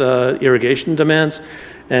with irrigation demands,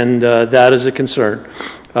 and that is a concern.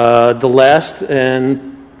 The last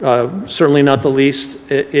and certainly not the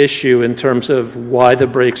least issue in terms of why the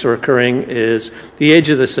breaks are occurring is the age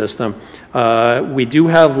of the system. We do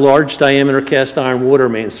have large diameter cast iron water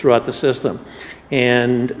mains throughout the system.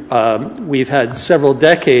 And we've had several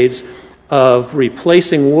decades of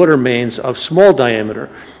replacing water mains of small diameter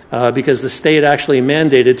because the state actually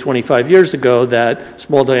mandated 25 years ago that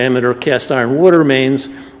small diameter cast iron water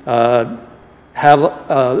mains have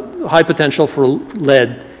a high potential for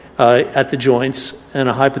lead at the joints and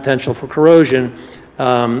a high potential for corrosion.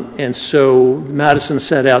 And so Madison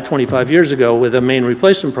set out 25 years ago with a main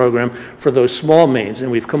replacement program for those small mains,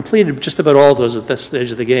 and we've completed just about all those at this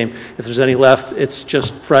stage of the game. If there's any left, it's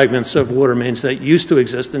just fragments of water mains that used to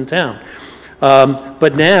exist in town.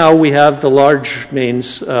 But now we have the large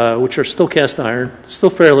mains, which are still cast iron, still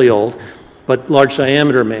fairly old, but large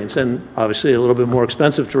diameter mains, and obviously a little bit more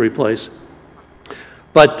expensive to replace.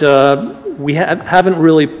 But we haven't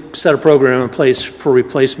really set a program in place for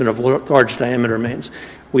replacement of large diameter mains.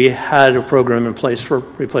 We had a program in place for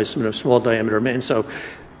replacement of small diameter mains. So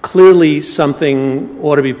clearly something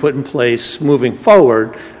ought to be put in place moving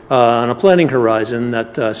forward on a planning horizon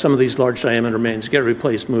that some of these large diameter mains get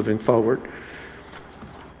replaced moving forward.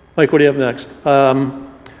 Mike, what do you have next?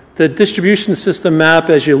 The distribution system map,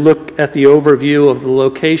 as you look at the overview of the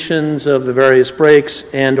locations of the various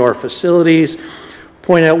breaks and our facilities,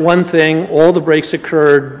 point out one thing: all the breaks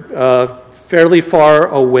occurred fairly far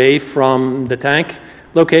away from the tank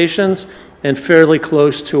locations and fairly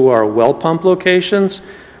close to our well pump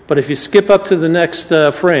locations. But if you skip up to the next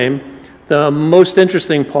frame, the most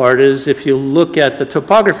interesting part is if you look at the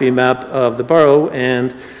topography map of the borough,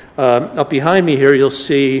 and up behind me here you'll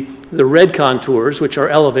see the red contours, which are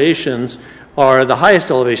elevations, are the highest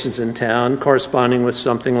elevations in town, corresponding with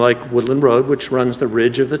something like Woodland Road, which runs the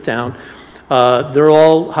ridge of the town. They're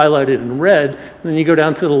all highlighted in red. And then you go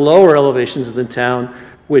down to the lower elevations of the town,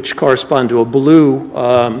 which correspond to a blue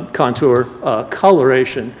contour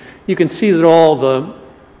coloration. You can see that all the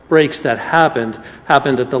breaks that happened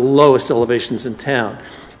at the lowest elevations in town.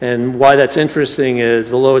 And why that's interesting is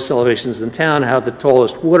the lowest elevations in town have the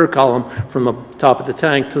tallest water column from the top of the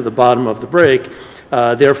tank to the bottom of the break,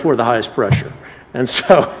 therefore the highest pressure. And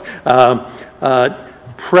so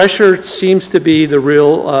pressure seems to be the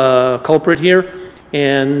real culprit here,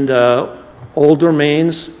 and older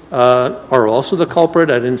mains are also the culprit.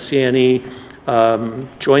 I didn't see any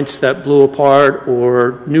joints that blew apart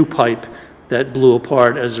or new pipe that blew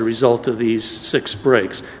apart as a result of these 6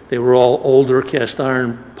 breaks. They were all older cast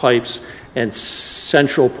iron pipes and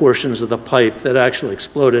central portions of the pipe that actually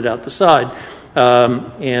exploded out the side.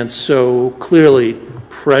 And so clearly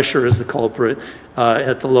pressure is the culprit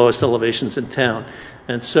at the lowest elevations in town.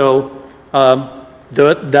 And so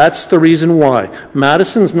that's the reason why.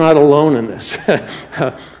 Madison's not alone in this.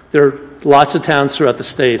 There are lots of towns throughout the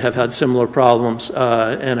state have had similar problems,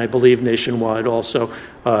 and I believe nationwide also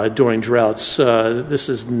during droughts. This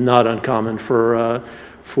is not uncommon for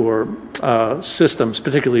systems,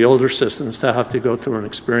 particularly older systems, to have to go through an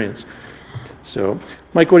experience. So,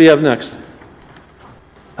 Mike, what do you have next?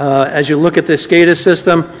 As you look at the SCADA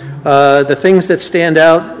system, the things that stand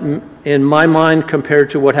out in my mind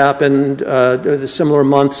compared to what happened the similar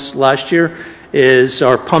months last year is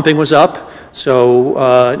our pumping was up.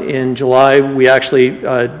 So in July, we actually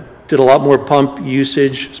did a lot more pump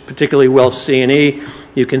usage, particularly well C&E.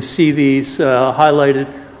 You can see these highlighted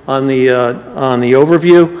on the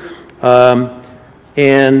overview.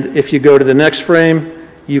 And if you go to the next frame,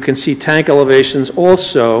 you can see tank elevations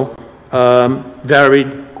also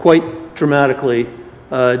varied quite dramatically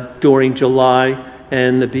during July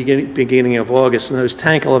and the beginning of August. And those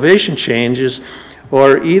tank elevation changes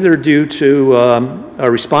are either due to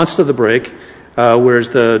a response to the break, whereas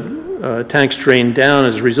the tanks drained down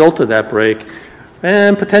as a result of that break,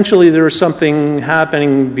 and potentially there was something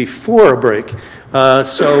happening before a break.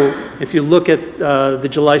 So if you look at the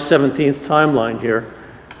July 17th timeline here,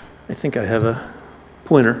 I think I have a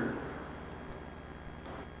pointer.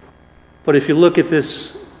 But if you look at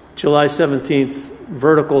this July 17th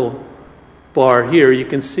vertical bar here, you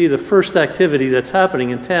can see the first activity that's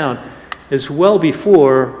happening in town is well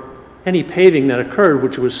before any paving that occurred,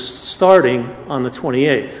 which was starting on the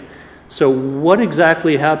 28th. So what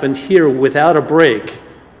exactly happened here without a break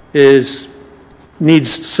needs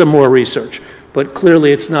some more research. But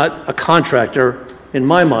clearly it's not a contractor, in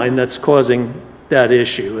my mind, that's causing that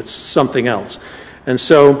issue. It's something else. And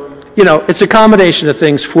so, you know, it's a combination of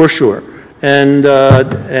things for sure. And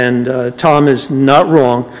Tom is not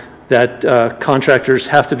wrong that contractors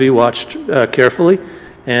have to be watched carefully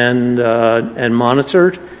and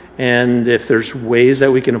monitored. And if there's ways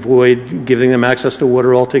that we can avoid giving them access to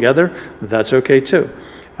water altogether, that's okay too.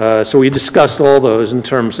 So we discussed all those in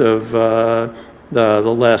terms of the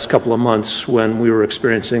last couple of months when we were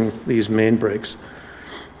experiencing these main breaks.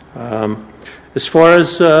 As far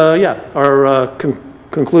as, our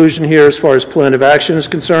conclusion here as far as plan of action is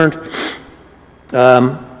concerned,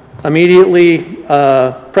 immediately,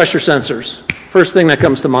 pressure sensors. First thing that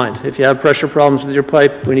comes to mind. If you have pressure problems with your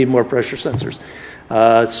pipe, we need more pressure sensors.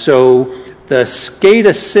 So the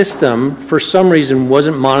SCADA system, for some reason,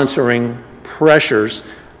 wasn't monitoring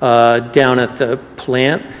pressures down at the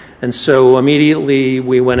plant. And so immediately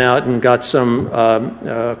we went out and got some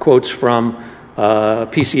quotes from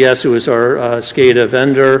PCS, who is our SCADA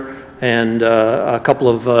vendor, and a couple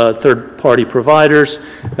of third-party providers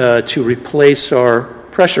to replace our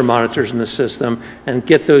pressure monitors in the system and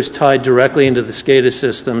get those tied directly into the SCADA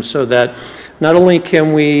system so that not only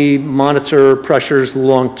can we monitor pressures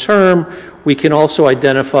long-term, we can also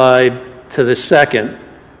identify to the second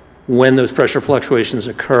when those pressure fluctuations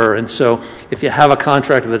occur. And so if you have a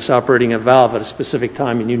contractor that's operating a valve at a specific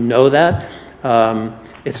time and you know that,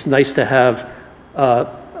 it's nice to have a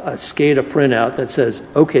SCADA printout that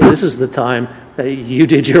says, okay, this is the time that you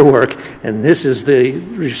did your work and this is the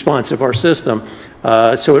response of our system.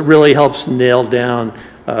 So it really helps nail down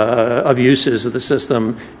abuses of the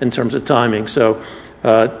system in terms of timing. So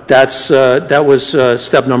that was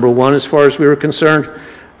step number one as far as we were concerned.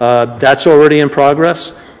 That's already in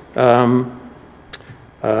progress.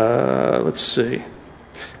 Let's see.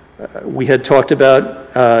 We had talked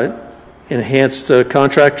about enhanced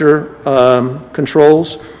contractor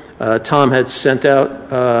controls. Tom had sent out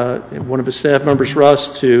one of his staff members,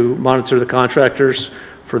 Russ, to monitor the contractors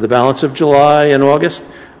for the balance of July and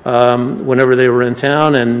August whenever they were in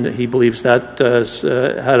town, and he believes that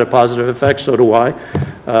had a positive effect, so do I.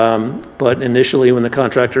 But initially, when the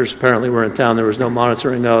contractors apparently were in town, there was no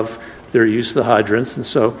monitoring of their use of the hydrants, and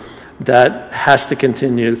so that has to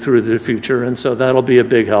continue through the future, and so that'll be a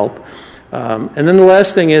big help. And then the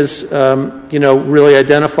last thing is, really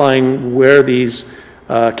identifying where these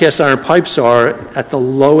cast iron pipes are at the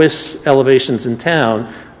lowest elevations in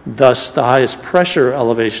town, thus the highest pressure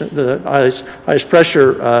elevation, the highest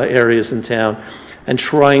pressure areas in town, and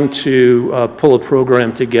trying to pull a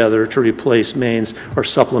program together to replace mains or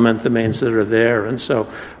supplement the mains that are there. And so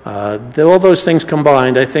all those things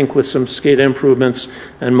combined, I think with some SCADA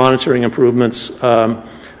improvements and monitoring improvements are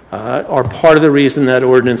part of the reason that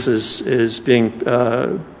ordinance is being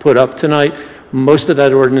put up tonight. Most of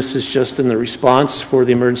that ordinance is just in the response for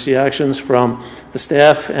the emergency actions from the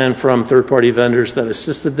staff and from third-party vendors that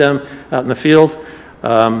assisted them out in the field.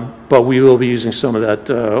 But we will be using some of that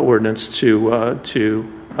ordinance to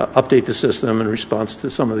update the system in response to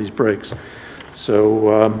some of these breaks.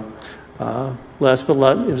 So last but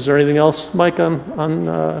not, is there anything else, Mike,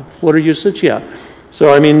 on water usage? Yeah.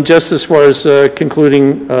 So, I mean, just as far as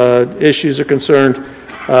concluding issues are concerned,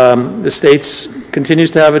 the state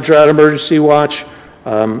continues to have a drought emergency watch.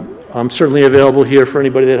 I'm certainly available here for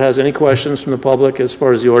anybody that has any questions from the public as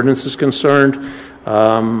far as the ordinance is concerned.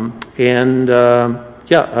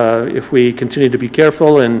 If we continue to be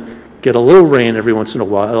careful and get a little rain every once in a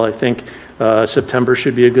while, I think September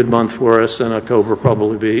should be a good month for us, and October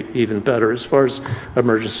probably be even better as far as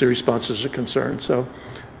emergency responses are concerned. So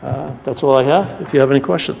that's all I have. If you have any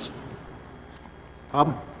questions.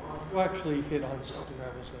 You actually hit on something I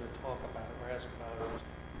was going to talk about or ask about, was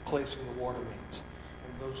replacing the water mains.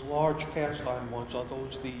 And those large cast iron ones, are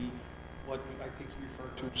those what I think you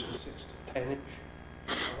referred to as the 6 to 10 inch?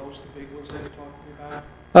 Are those the big ones that you're talking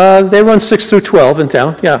about? They run 6 through 12 in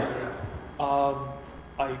town, yeah.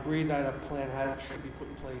 I agree that a plan should be put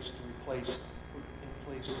in place to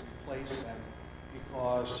replace them,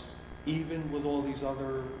 because even with all these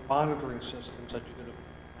other monitoring systems that you're going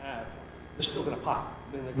to have, they're still going to pop,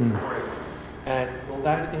 then they're going to break. And will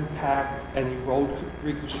that impact any road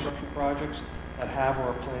reconstruction projects that have or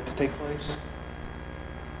are planned to take place?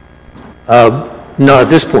 No, at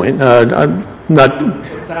this point. I'm not.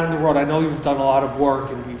 But down the road, I know you've done a lot of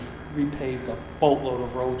work and we've repaved a boatload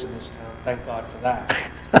of roads in this town. Thank God for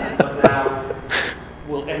that. But now,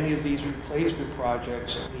 will any of these replacement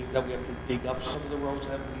projects mean that we have to dig up some of the roads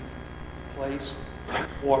that we've replaced,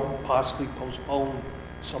 or possibly postpone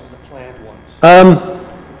some of the planned ones?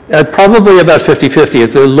 Probably about 50-50.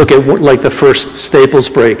 If you look at like the first Staples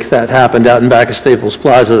break that happened out in back of Staples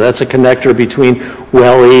Plaza, that's a connector between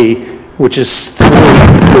Well E, which is through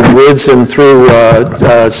the woods and through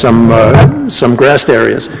some grassed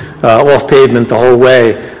areas, off pavement the whole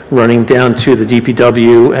way. running down to the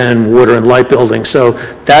DPW and water and light building. So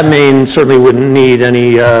that main certainly wouldn't need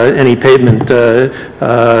any pavement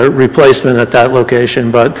replacement at that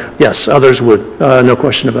location, but yes, others would, no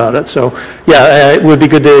question about it. So yeah, it would be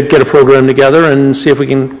good to get a program together and see if we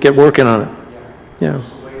can get working on it. Yeah.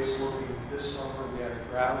 The way it's looking this summer, we had a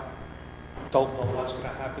drought. Don't know what's going to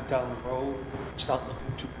happen down the road. It's not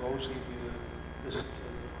looking too rosy if you listen to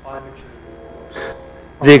the climate change.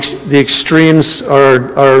 The extremes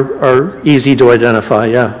are easy to identify,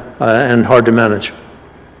 yeah, and hard to manage.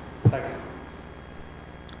 Thank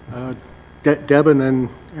you. Deb and then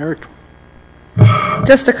Eric.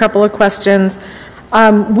 Just a couple of questions.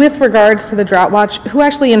 With regards to the drought watch, who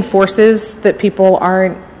actually enforces that people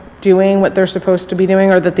aren't doing what they're supposed to be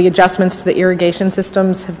doing, or that the adjustments to the irrigation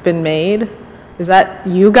systems have been made? Is that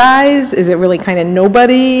you guys? Is it really kind of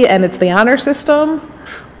nobody and it's the honor system?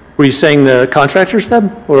 Were you saying the contractors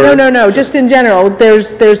then? Or? No, just in general.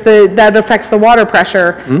 That affects the water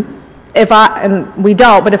pressure. Hmm? And we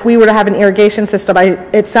don't, but if we were to have an irrigation system,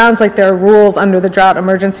 it sounds like there are rules under the drought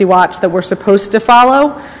emergency watch that we're supposed to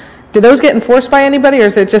follow. Do those get enforced by anybody, or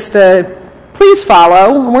is it just please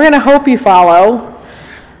follow, we're going to hope you follow?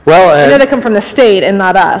 Well, I know they come from the state and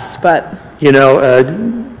not us, but... You know,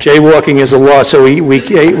 jaywalking is a law, so we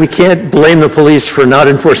can't blame the police for not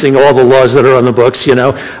enforcing all the laws that are on the books, you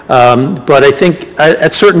know. But I think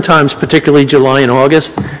at certain times, particularly July and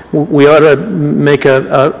August, we ought to make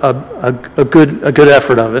a good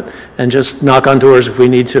effort of it and just knock on doors if we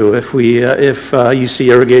need to, if you see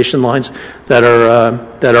irrigation lines that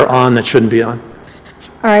are on that shouldn't be on.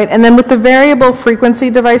 All right, and then with the variable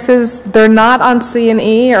frequency devices, they're not on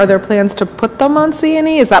C&E. Are there plans to put them on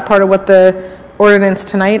C&E? Is that part of what the ordinance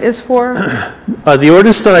tonight is for? The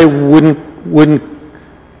ordinance that I wouldn't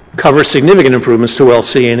cover significant improvements to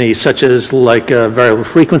LC&E, such as like a variable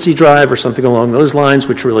frequency drive or something along those lines,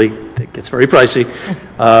 which really gets very pricey,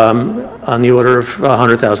 on the order of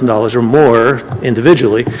 $100,000 or more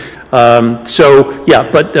individually. So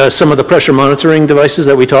yeah, but some of the pressure monitoring devices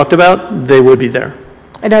that we talked about, they would be there.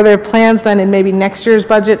 And are there plans then in maybe next year's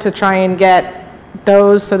budget to try and get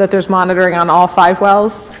those so that there's monitoring on all 5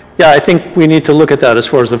 wells? Yeah, I think we need to look at that as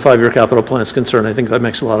far as the 5-year capital plan is concerned. I think that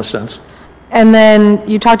makes a lot of sense. And then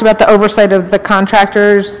you talked about the oversight of the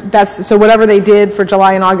contractors. So whatever they did for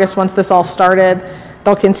July and August, once this all started,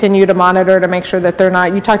 they'll continue to monitor to make sure that they're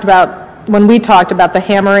not, you talked about, when we talked about the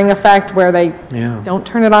hammering effect where they don't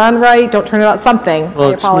turn it on right, don't turn it on, something.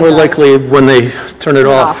 Well, it's more likely when they turn it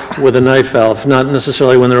off with a knife valve, not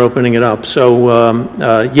necessarily when they're opening it up. So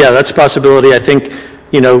yeah, that's a possibility. I think,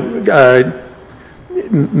 you know,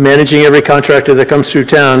 managing every contractor that comes through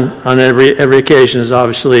town on every occasion is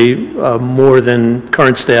obviously more than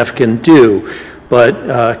current staff can do.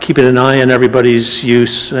 But keeping an eye on everybody's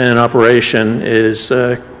use and operation is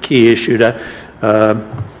a key issue to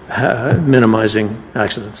minimizing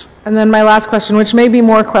accidents. And then my last question, which may be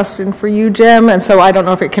more a question for you, Jim, and so I don't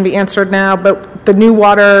know if it can be answered now, but the new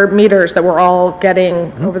water meters that we're all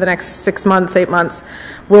getting over the next 6 months, 8 months,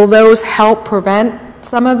 will those help prevent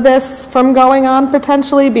some of this from going on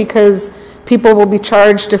potentially, because people will be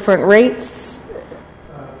charged different rates?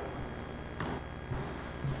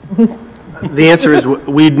 The answer is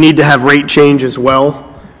we'd need to have rate change as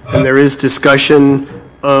well, and there is discussion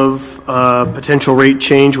of potential rate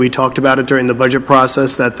change. We talked about it during the budget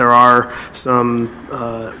process, that there are some,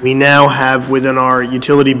 we now have within our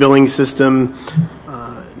utility billing system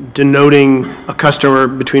denoting a customer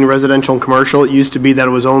between residential and commercial. It used to be that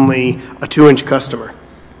it was only a 2-inch customer.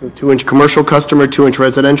 A 2-inch commercial customer, 2-inch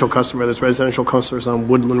residential customer. There's residential customers on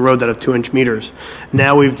Woodland Road that have 2-inch meters.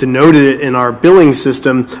 Now we've denoted it in our billing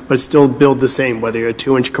system, but it's still billed the same, whether you're a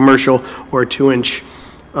 2-inch commercial or a 2-inch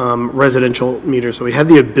residential meter. So we have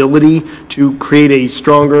the ability to create a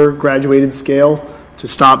stronger graduated scale to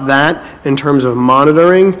stop that. In terms of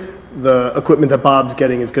monitoring, the equipment that Bob's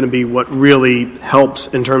getting is going to be what really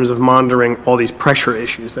helps in terms of monitoring all these pressure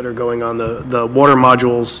issues that are going on. The water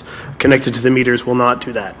modules connected to the meters will not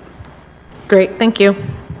do that. Great, thank you.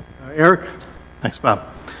 Eric? Thanks, Bob.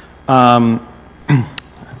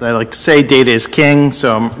 As I like to say, data is king,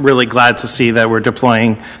 so I'm really glad to see that we're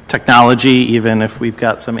deploying technology, even if we've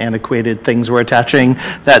got some antiquated things we're attaching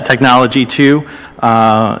that technology to. You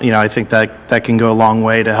know, I think that can go a long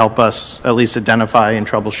way to help us at least identify and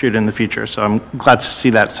troubleshoot in the future. So I'm glad to see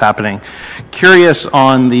that's happening. Curious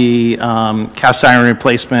on the cast iron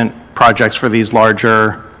replacement projects for these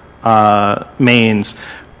larger mains.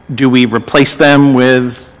 Do we replace them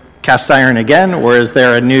with cast iron again, or is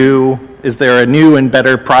there a new and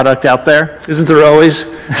better product out there? Isn't there always?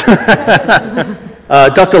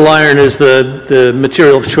 Ductile iron is the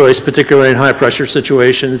material of choice, particularly in high-pressure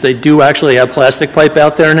situations. They do actually have plastic pipe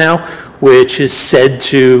out there now, which is said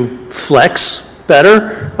to flex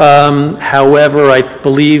better. However, I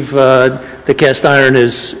believe the cast iron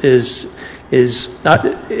is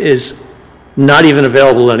not even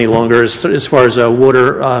available any longer as far as a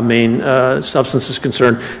water main substance is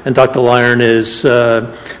concerned, and ductile iron is the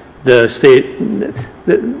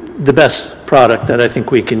best product that I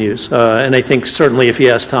think we can use. And I think certainly if you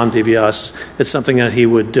ask Tom DiBiase, it's something that he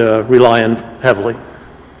would rely on heavily.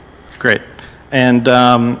 Great. And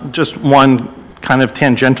just one kind of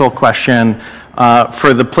tangential question.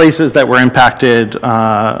 For the places that were impacted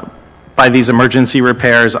by these emergency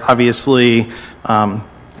repairs, obviously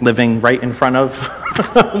living right in front of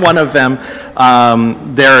one of them,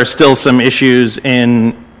 there are still some issues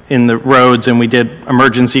in the roads, and we did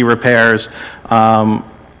emergency repairs,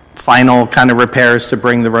 final kind of repairs to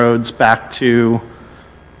bring the roads back to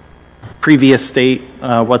previous state.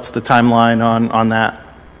 What's the timeline on that?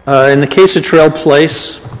 In the case of Trail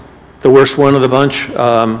Place, the worst one of the bunch,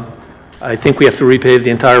 I think we have to repave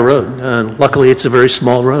the entire road. Luckily, it's a very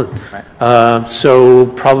small road. Right. So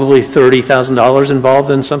probably $30,000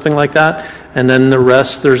 involved in something like that. And then the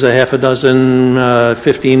rest, there's a half a dozen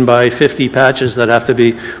 15 by 50 patches that have to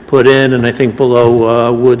be put in. And I think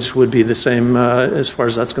below Woods would be the same as far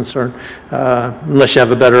as that's concerned, unless you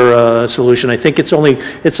have a better solution. I think it's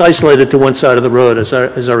isolated to one side of the road, as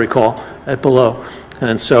I recall, at below.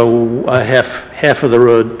 And so half of the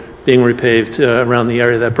road being repaved around the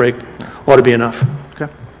area that break ought to be enough.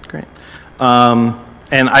 Okay, great.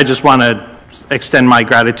 And I just want to extend my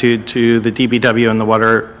gratitude to the DPW and the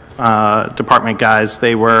water department guys.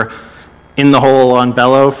 They were in the hole on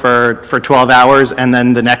Bellow for 12 hours, and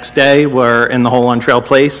then the next day were in the hole on Trail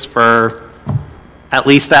Place for at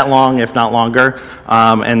least that long, if not longer.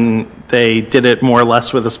 And they did it more or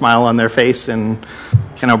less with a smile on their face. And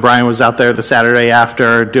Ken O'Brien was out there the Saturday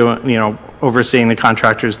after doing, overseeing the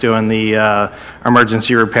contractors doing the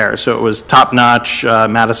emergency repair. So it was top-notch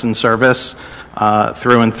Madison service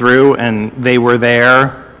through and through, and they were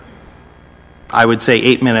there, I would say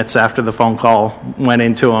 8 minutes after the phone call went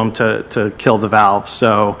into them to kill the valve.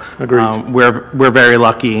 So we're very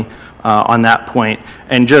lucky on that point.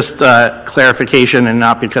 And just clarification, and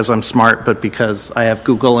not because I'm smart, but because I have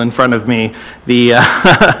Google in front of me, the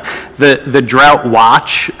drought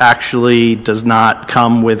watch actually does not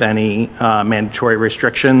come with any mandatory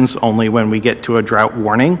restrictions. Only when we get to a drought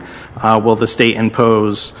warning will the state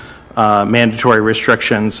impose mandatory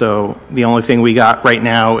restrictions. So the only thing we got right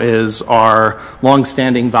now is our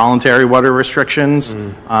longstanding voluntary water restrictions,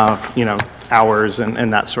 hours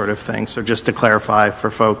and that sort of thing. So just to clarify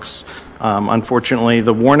for folks, unfortunately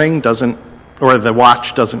the warning doesn't, or the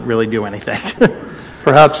watch doesn't really do anything.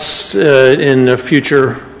 Perhaps in a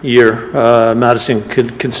future year, Madison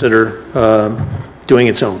could consider doing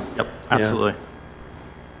its own. Yep, absolutely. Yeah.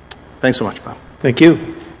 Thanks so much, Bob. Thank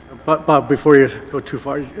you. Bob, before you go too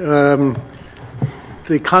far, the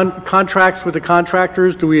contracts with the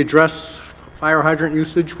contractors, do we address fire hydrant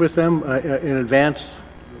usage with them in advance?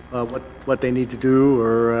 What they need to do,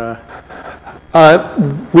 or?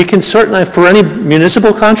 We can certainly, for any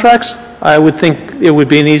municipal contracts, I would think it would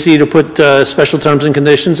be easy to put special terms and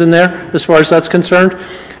conditions in there as far as that's concerned.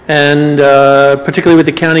 And particularly with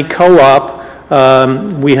the county co-op,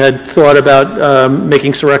 we had thought about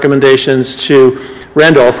making some recommendations to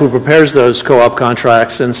Randolph, who prepares those co-op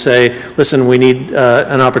contracts, and say, listen, we need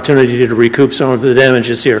an opportunity to recoup some of the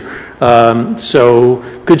damages here. So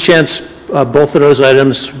good chance both of those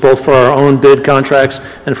items, both for our own bid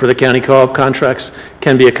contracts and for the county co-op contracts,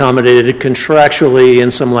 can be accommodated contractually in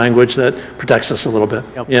some language that protects us a little bit.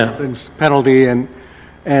 Yep. Yeah. There's penalty, and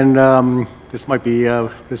this might be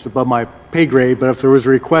this is above my pay grade, but if there was a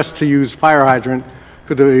request to use fire hydrant,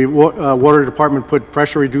 could the water department put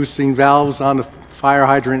pressure reducing valves on the fire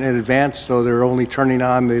hydrant in advance so they're only turning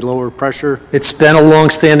on the lower pressure? It's been a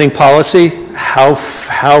long-standing policy. How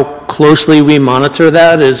closely we monitor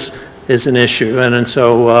that is an issue, and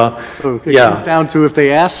so it comes down to, if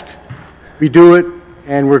they ask, we do it,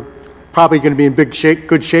 and we're probably going to be in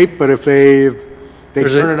good shape. But if they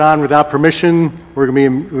turn it on without permission, we're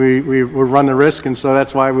going to be we run the risk, and so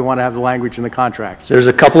that's why we want to have the language in the contract. There's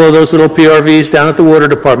a couple of those little PRVs down at the water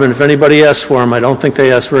department. If anybody asks for them, I don't think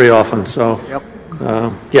they ask very often. So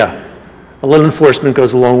yeah, a little enforcement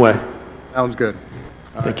goes a long way. Sounds good.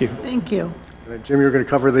 Thank you. Thank you. Jim, you're going to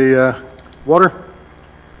cover the water.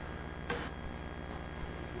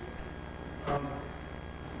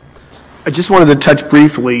 I just wanted to touch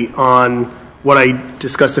briefly on what I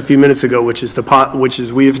discussed a few minutes ago, which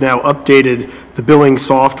is we have now updated the billing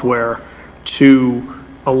software to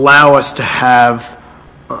allow us to have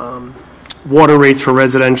water rates for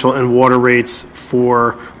residential and water rates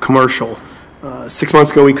for commercial. 6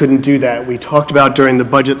 months ago, we couldn't do that. We talked about during the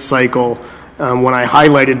budget cycle when I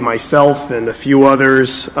highlighted myself and a few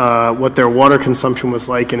others what their water consumption was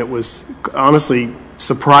like, and it was honestly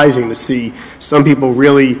surprising to see. Some people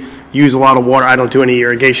really use a lot of water. I don't do any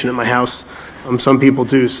irrigation at my house. Some people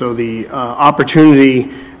do. So the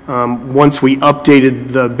opportunity, once we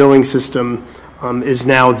updated the billing system, is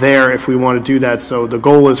now there if we want to do that. So the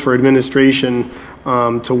goal is for administration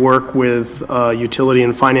to work with utility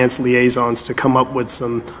and finance liaisons to come up with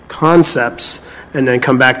some concepts and then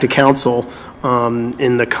come back to council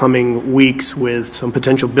in the coming weeks with some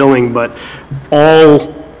potential billing. But all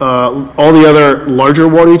the other larger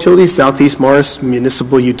water utilities, Southeast Morris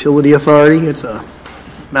Municipal Utility Authority, it's a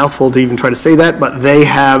mouthful to even try to say that, but they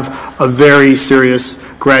have a very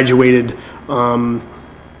serious graduated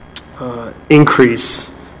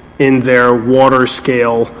increase in their water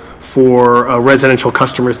scale for residential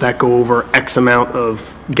customers that go over X amount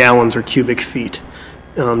of gallons or cubic feet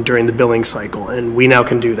during the billing cycle, and we now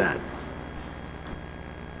can do that.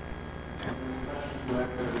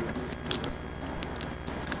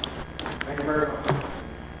 Thank you very much.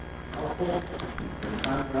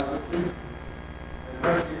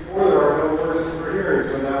 As before, there are no orders for hearing,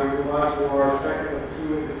 so now we move on to our second of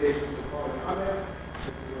two invitations to public comment.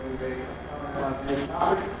 If you make a comment on this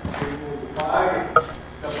topic, state rules apply.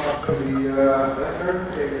 Step up to the lectern,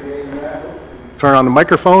 state your name and address. Turn on the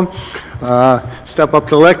microphone. Step up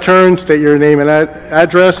to the lectern, state your name and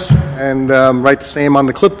address, and write the same on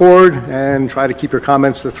the clipboard, and try to keep your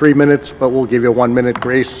comments to 3 minutes, but we'll give you a 1 minute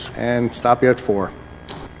grace and stop you at 4.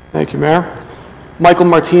 Thank you, Mayor. Michael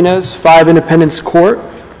Martinez, 5 Independence Court.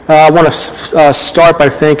 I want to start by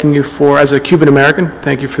thanking you for, as a Cuban American,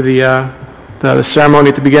 thank you for the ceremony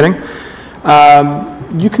at the beginning.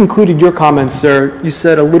 You concluded your comments, sir. You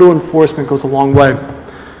said a little enforcement goes a long way.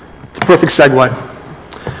 It's a perfect segue.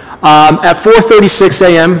 At 4:36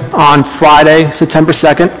 a.m. on Friday, September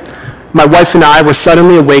 2nd, my wife and I were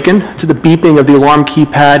suddenly awakened to the beeping of the alarm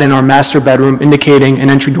keypad in our master bedroom indicating an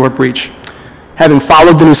entry door breach. Having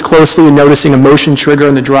followed the news closely and noticing a motion trigger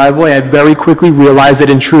in the driveway, I very quickly realized that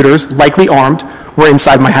intruders, likely armed, were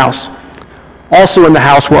inside my house. Also in the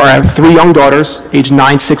house were our 3 young daughters, aged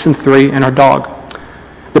 9, 6, and 3, and our dog.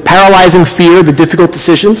 The paralyzing fear, the difficult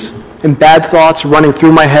decisions, and bad thoughts running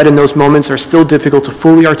through my head in those moments are still difficult to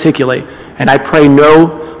fully articulate, and I pray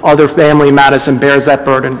no other family in Madison bears that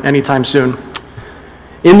burden anytime soon.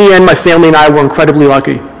 In the end, my family and I were incredibly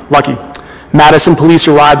lucky. Madison police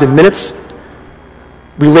arrived in minutes.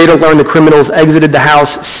 We later learned the criminals exited the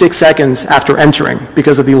house 6 seconds after entering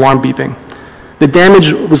because of the alarm beeping. The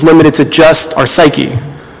damage was limited to just our psyche.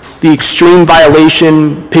 The extreme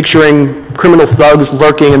violation, picturing criminal thugs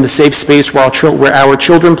lurking in the safe space where our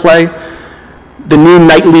children play, the new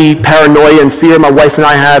nightly paranoia and fear my wife and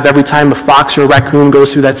I have every time a fox or a raccoon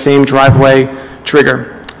goes through that same driveway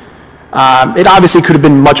trigger. It obviously could have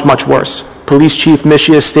been much, much worse. Police Chief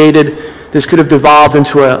Mishias stated this could have devolved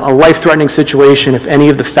into a life-threatening situation if any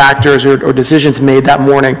of the factors or decisions made that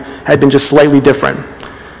morning had been just slightly different.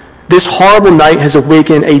 This horrible night has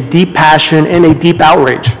awakened a deep passion and a deep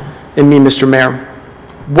outrage in me, Mr. Mayor.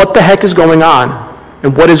 What the heck is going on,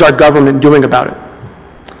 and what is our government doing about it?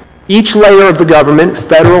 Each layer of the government,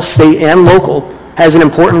 federal, state, and local, has an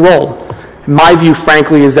important role. My view,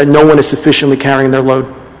 frankly, is that no one is sufficiently carrying their load.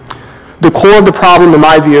 The core of the problem, in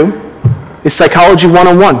my view, is psychology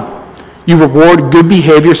 101. You reward good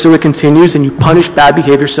behavior so it continues, and you punish bad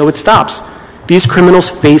behavior so it stops. These criminals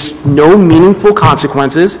face no meaningful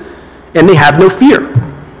consequences, and they have no fear.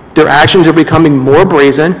 Their actions are becoming more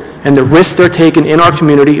brazen, and the risks they're taking in our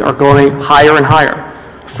community are going higher and higher.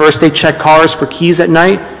 First, they check cars for keys at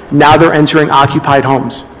night. Now they're entering occupied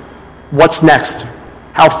homes. What's next?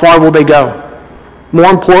 How far will they go?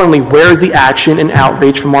 More importantly, where is the action and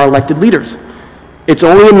outrage from our elected leaders? It's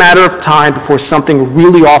only a matter of time before something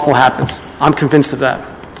really awful happens. I'm convinced of that.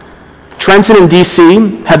 Trenton and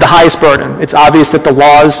DC had the highest burden. It's obvious that the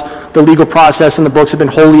laws, the legal process, and the books have been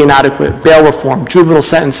wholly inadequate. Bail reform, juvenile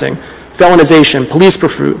sentencing, felonization, police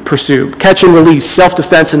pursuit, catch and release,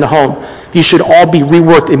 self-defense in the home. These should all be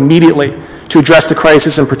reworked immediately to address the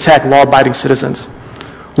crisis and protect law-abiding citizens.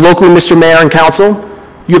 Locally, Mr. Mayor and Council,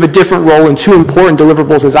 you have a different role in 2 important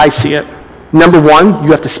deliverables as I see it. Number 1,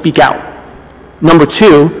 you have to speak out. Number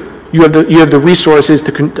 2, you have the resources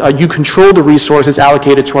you control the resources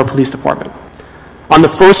allocated to our police department. On the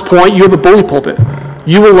first point, you have a bully pulpit.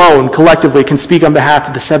 You alone, collectively, can speak on behalf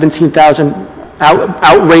of the 17,000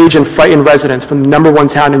 outraged and frightened residents from the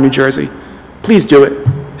 #1 town in New Jersey. Please do it.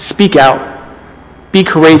 Speak out. Be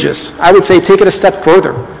courageous. I would say take it a step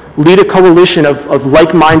further. Lead a coalition of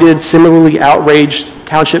like-minded, similarly outraged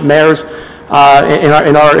township mayors in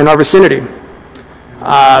our vicinity.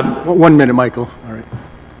 1 minute, Michael. All right.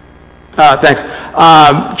 Thanks.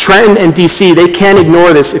 Trenton and DC, they can't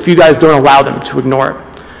ignore this if you guys don't allow them to ignore it.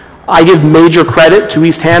 I give major credit to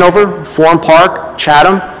East Hanover, Forum Park,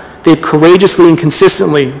 Chatham. They've courageously and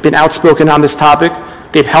consistently been outspoken on this topic.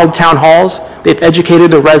 They've held town halls. They've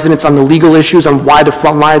educated the residents on the legal issues on why the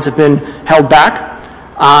front lines have been held back.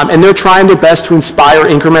 And they're trying their best to inspire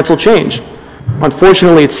incremental change.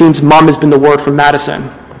 Unfortunately, it seems mum has been the word from Madison.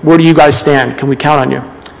 Where do you guys stand? Can we count on you?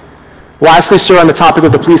 Lastly, sir, on the topic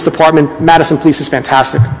of the police department, Madison Police is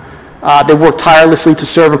fantastic. They work tirelessly to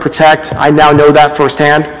serve and protect. I now know that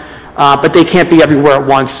firsthand. But they can't be everywhere at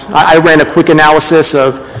once. I ran a quick analysis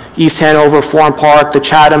of East Hanover, Forum Park, the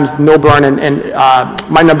Chathams, Milburn, and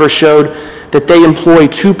my numbers showed that they employ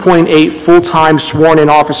 2.8 full-time sworn-in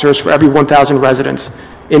officers for every 1,000 residents.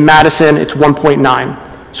 In Madison, it's 1.9.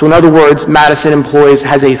 So in other words, Madison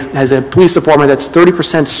has a police department that's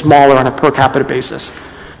 30% smaller on a per capita basis.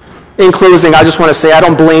 In closing, I just want to say I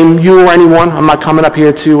don't blame you or anyone. I'm not coming up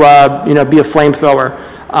here to be a flamethrower.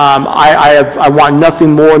 I want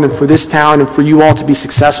nothing more than for this town and for you all to be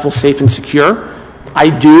successful, safe, and secure. I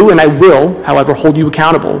do and I will, however, hold you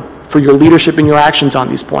accountable for your leadership and your actions on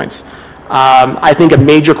these points. I think a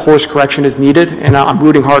major course correction is needed, and I'm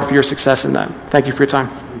rooting hard for your success in that. Thank you for your time.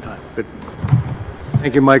 Good.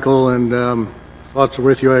 Thank you, Michael, and thoughts are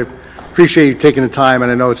with you. I appreciate you taking the time,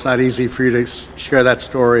 and I know it's not easy for you to share that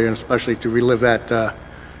story, and especially to relive that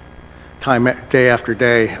time day after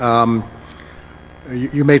day.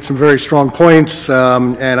 You made some very strong points,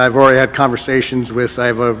 and I've already had conversations I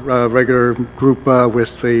have a regular group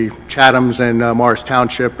with the Chathams and Morris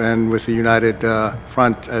Township and with the United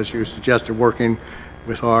Front, as you suggested, working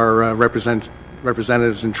with our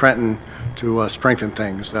representatives in Trenton to strengthen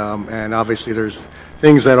things. And obviously there's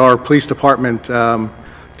things that our police department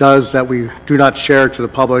does that we do not share to the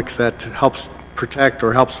public that helps protect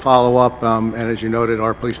or helps follow up. And as you noted,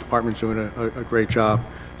 our police department's doing a great job.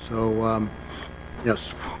 So,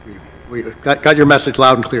 yes, we got your message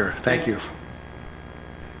loud and clear. Thank you.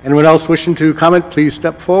 Anyone else wishing to comment, please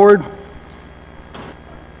step forward.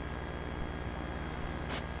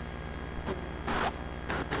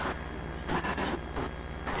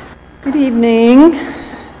 Good evening.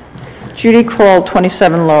 Judy Kroll,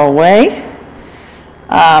 27 Laurel Way.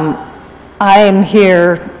 I am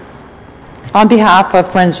here on behalf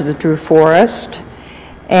of Friends of the Drew Forest.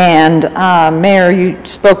 And Mayor, you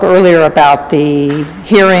spoke earlier about the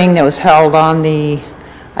hearing that was held on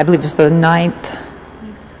I believe it was the 9th,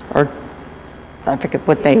 or I forget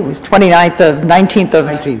what day it was, 19th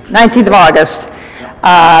of August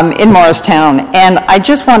in Morristown. And I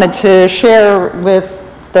just wanted to share with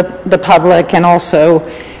the public and also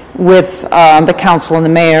with the council and the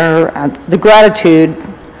mayor the gratitude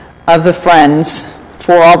of the Friends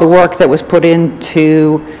for all the work that was put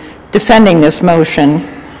into defending this motion.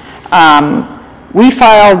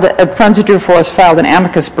 Friends of Drew Forest filed an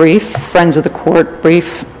amicus brief, Friends of the Court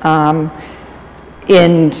brief,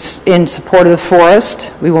 in support of the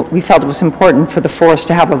forest. We felt it was important for the forest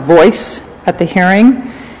to have a voice at the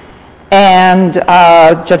hearing. And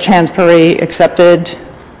Judge Hansberry accepted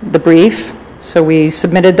the brief, so we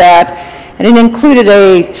submitted that. And it included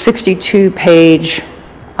a 62-page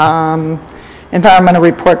environmental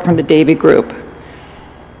report from the Davie Group.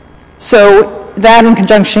 So that in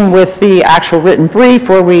conjunction with the actual written brief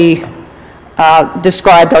where we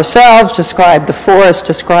described ourselves, described the forest,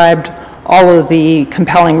 described all of the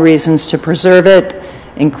compelling reasons to preserve it,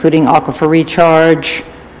 including aquifer recharge,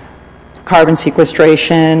 carbon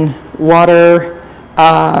sequestration, water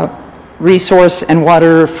resource and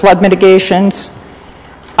water flood mitigations.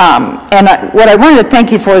 What I wanted to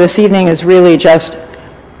thank you for this evening is really just,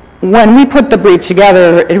 when we put the brief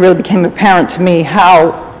together, it really became apparent to me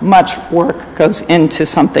how much work goes into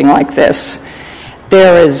something like this.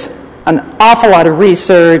 There is an awful lot of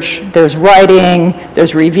research, there's writing,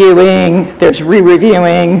 there's reviewing, there's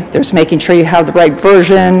re-reviewing, there's making sure you have the right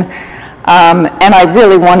version. And I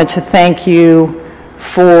really wanted to thank you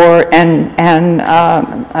for,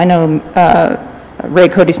 I know Ray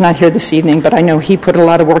Cody's not here this evening, but I know he put a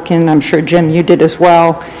lot of work in, I'm sure Jim, you did as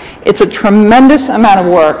well. It's a tremendous amount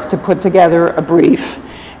of work to put together a brief,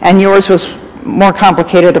 and yours was more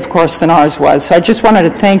complicated, of course, than ours was. So I just wanted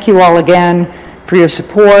to thank you all again for your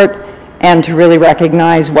support and to really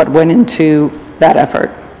recognize what went into that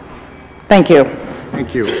effort. Thank you.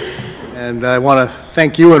 Thank you. And I want to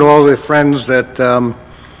thank you and all the friends that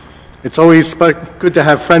It's always good to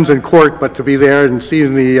have friends in court, but to be there and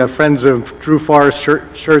seeing the Friends of Drew Forest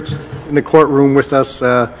shirts in the courtroom with us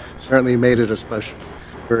certainly made it a special.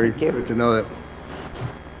 Very good to know that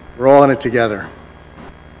we're all in it together.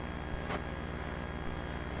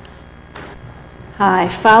 Hi,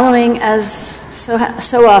 following as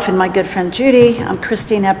so often my good friend Judy, I'm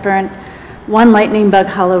Christine Hepburn, 1 Lightning Bug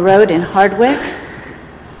Hollow Road in Hardwick.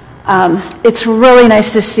 It's really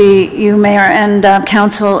nice to see you, Mayor and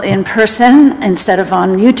Council, in person instead of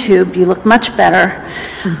on YouTube. You look much better.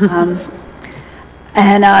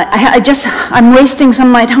 And I'm wasting some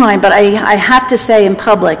of my time, but I have to say in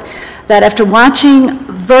public that after watching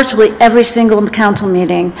virtually every single council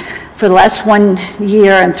meeting for the last 1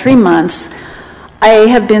 year and 3 months, I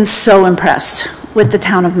have been so impressed with the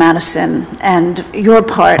town of Madison and your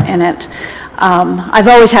part in it. I've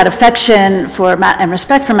always had affection for and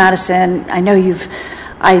respect for Madison. I know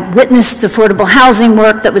I witnessed the affordable housing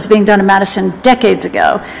work that was being done in Madison decades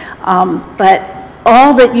ago, but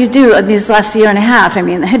all that you do in these last year and a half, I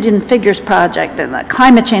mean, the Hidden Figures Project and the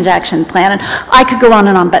Climate Change Action Plan, and I could go on,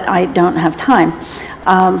 but I don't have time.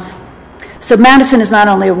 So Madison is not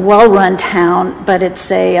only a well-run town, but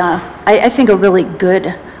it's I think a really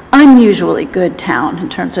good, unusually good town in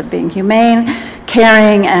terms of being humane,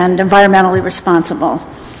 caring, and environmentally responsible.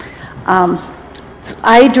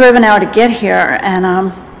 I drove an hour to get here, and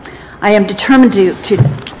I am determined to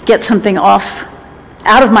get something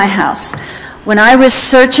out of my house. When I was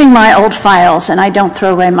searching my old files, and I don't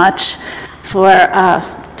throw away much, for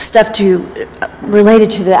stuff related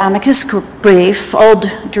to the amicus brief, old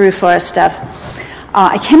Drew Forest stuff,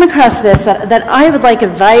 I came across this that I would like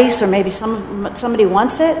advice, or maybe somebody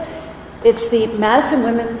wants it. It's the Madison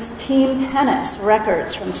women's team tennis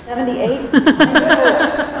records from '78.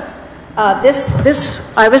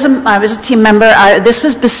 I was a team member. This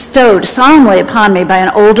was bestowed solemnly upon me by an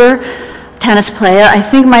older tennis player. I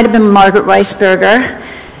think it might have been Margaret Weisberger.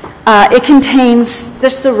 It contains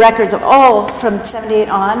just the records of all from '78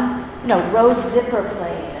 on. You know, Rose Zipper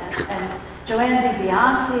played, and Joanne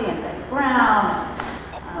DiBiase and Betty Brown.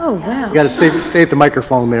 Oh, wow. You got to stay at the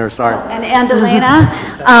microphone there, sorry. And Andelena.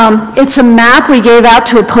 It's a map we gave out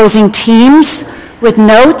to opposing teams with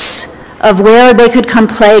notes of where they could come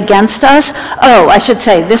play against us. Oh, I should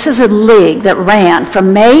say, this is a league that ran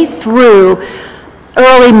from May through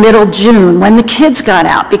early, middle June when the kids got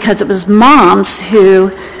out, because it was moms who,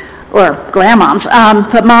 or grandmoms,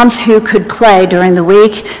 but moms who could play during the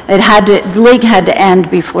week. The league had to end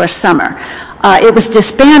before summer. It was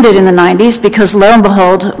disbanded in the 90s because, lo and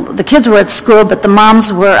behold, the kids were at school, but the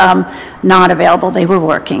moms were not available. They were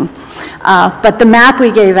working. But the map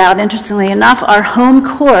we gave out, interestingly enough, our home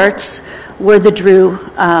courts were the Drew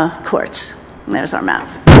courts. And there's our map.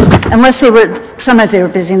 Sometimes they were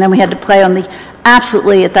busy, and then we had to play on the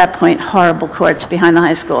absolutely, at that point, horrible courts behind the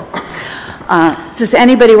high school. Does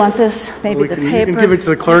anybody want this? Maybe the paper? You can give it to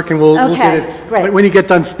the clerk, and we'll get it great. when you get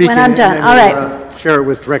done speaking. When I'm done, all right. Share it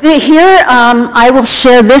with directors. Here, I will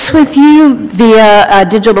share this with you via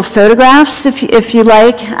digital photographs, if you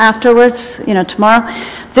like, afterwards, tomorrow.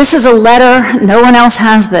 This is a letter. No one else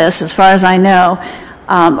has this, as far as I know,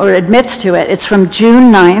 or admits to it. It's from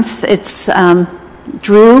June 9th. It's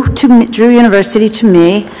Drew University to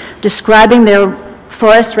me, describing their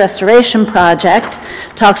forest restoration project.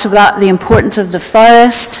 Talks about the importance of the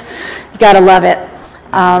forest. You got to love it.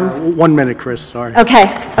 1 minute, Chris, sorry. Okay.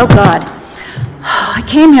 Oh, God. I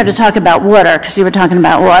came here to talk about water because you were talking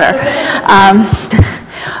about water.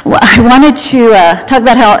 I wanted to talk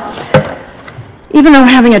about how, even though we're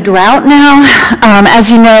having a drought now, as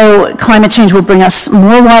you know, climate change will bring us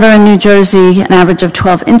more water in New Jersey, an average of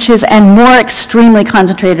 12 inches, and more extremely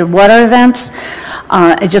concentrated water events.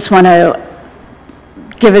 I just want to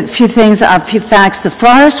give a few facts. The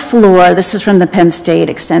forest floor, this is from the Penn State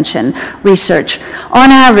Extension research, on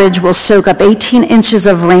average will soak up 18 inches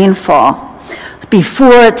of rainfall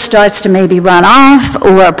before it starts to maybe run off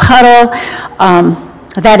or a puddle.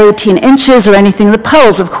 That 18 inches or anything, the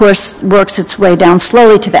puddles, of course, works its way down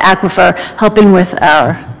slowly to the aquifer, helping with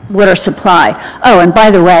our water supply. Oh, and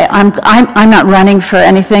by the way, I'm not running for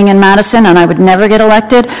anything in Madison, and I would never get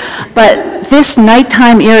elected, but this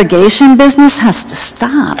nighttime irrigation business has to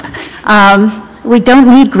stop. We don't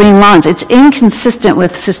need green lawns. It's inconsistent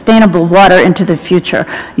with sustainable water into the future.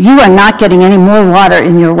 You are not getting any more water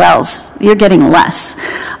in your wells. You're getting less.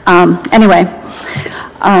 Anyway,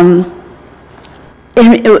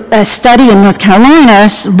 a study in North Carolina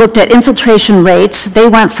looked at infiltration rates. They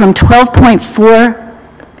went from 12.4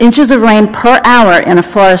 inches of rain per hour in a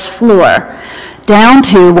forest floor down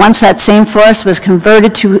to, once that same forest was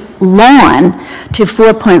converted to lawn, to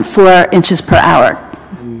 4.4 inches per hour.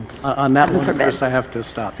 On that one, forbid. Chris, I have to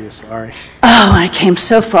stop you, sorry. Oh, I came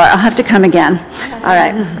so far. I'll have to come again. All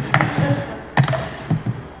right.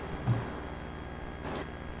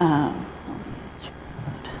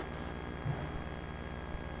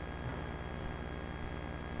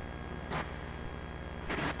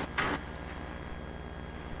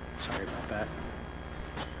 Sorry about that.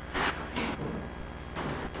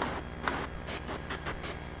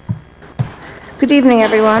 Good evening,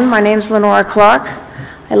 everyone. My name is Lenora Clark.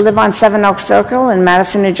 I live on 7 Oak Circle in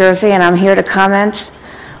Madison, New Jersey, and I'm here to comment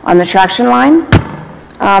on the traction line.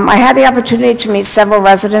 I had the opportunity to meet several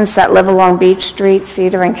residents that live along Beach Street,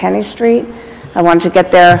 Cedar, and Kenny Street. I wanted to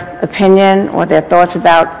get their opinion or their thoughts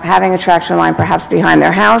about having a traction line perhaps behind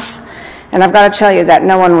their house, and I've got to tell you that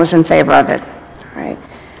no one was in favor of it. All right.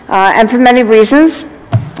 And for many reasons,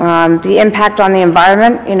 the impact on the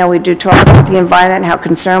environment, you know, we do talk about the environment and how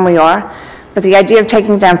concerned we are, but the idea of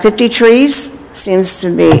taking down 50 trees seems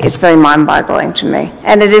to be, it's very mind-boggling to me.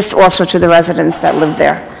 And it is also to the residents that live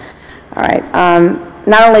there. All right.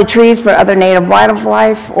 Not only trees, but other native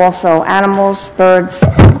wildlife, also animals, birds.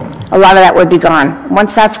 A lot of that would be gone.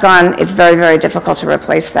 Once that's gone, it's very, very difficult to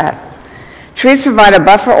replace that. Trees provide a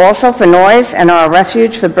buffer also for noise and are a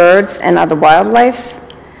refuge for birds and other wildlife.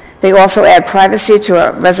 They also add privacy to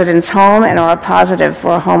a resident's home and are a positive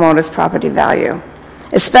for a homeowner's property value,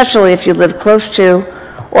 especially if you live close to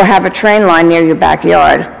or have a train line near your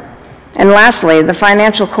backyard. And lastly, the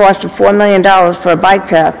financial cost of $4 million for a bike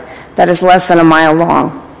path that is less than a mile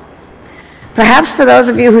long. Perhaps for those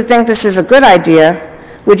of you who think this is a good idea,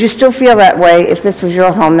 would you still feel that way if this was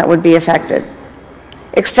your home that would be affected?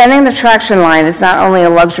 Extending the traction line is not only a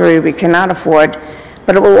luxury we cannot afford,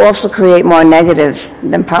 but it will also create more negatives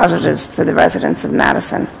than positives for the residents of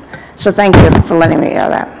Madison. So thank you for letting me hear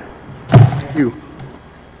that. Thank you.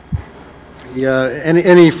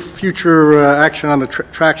 Any future action on the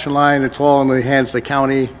traction line, it's all in the hands of the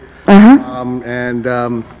county.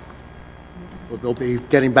 They'll be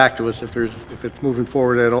getting back to us if it's moving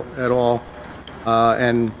forward at all.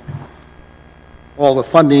 And all the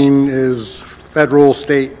funding is federal,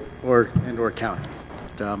 state, or county.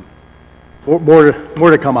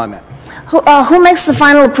 More to come on that. Who makes the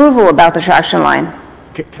final approval about the traction line?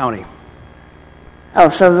 County. Oh,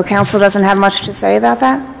 so the council doesn't have much to say about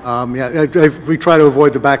that? We try to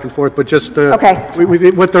avoid the back and forth, but just okay.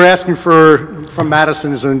 What they're asking from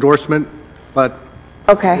Madison is an endorsement, but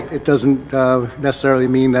okay. It doesn't necessarily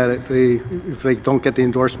mean that if they don't get the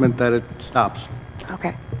endorsement that it stops.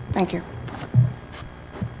 Okay, thank you.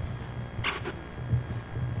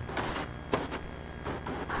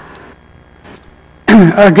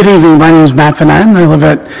 Good evening. My name is Matt Fanatin. I live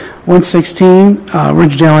at 116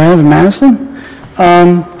 Ridgedale Ave in Madison.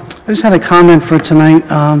 I just had a comment for tonight.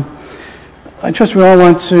 I trust we all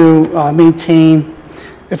want to maintain,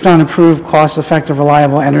 if not improve, cost-effective,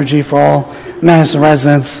 reliable energy for all Madison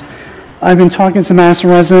residents. I've been talking to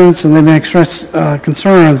Madison residents, and they've been expressed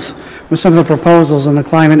concerns with some of the proposals in the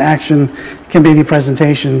Climate Action Committee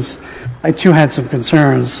presentations. I too had some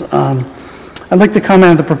concerns. I'd like to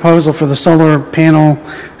comment on the proposal for the solar panel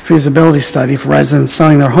feasibility study for residents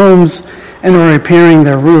selling their homes and or repairing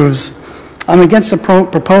their roofs. I'm against the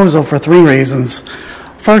proposal for 3 reasons.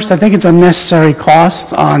 First, I think it's a necessary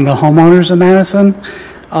cost on the homeowners of Madison.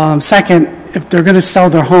 Second, if they're going to sell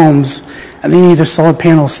their homes and they need a solar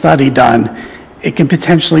panel study done, it can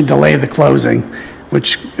potentially delay the closing,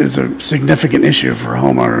 which is a significant issue for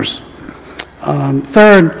homeowners.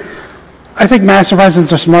 Third, I think Madison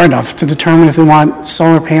residents are smart enough to determine if they want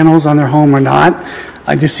solar panels on their home or not.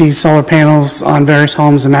 I do see solar panels on various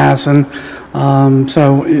homes in Madison,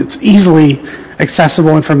 so it's easily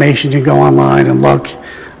accessible information. You can go online and look.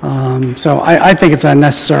 So I think it's a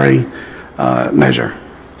necessary measure.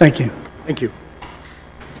 Thank you. Thank you.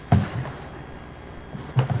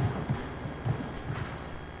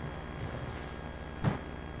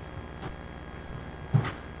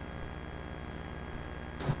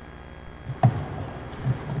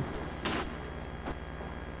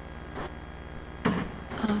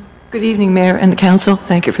 Good evening, Mayor and the Council.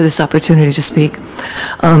 Thank you for this opportunity to speak.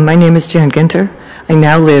 My name is Jan Ginter. I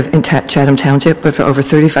now live in Chatham Township, but for over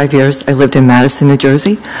 35 years, I lived in Madison, New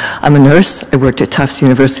Jersey. I'm a nurse. I worked at Tufts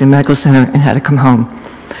University Medical Center and had to come home.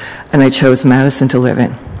 And I chose Madison to live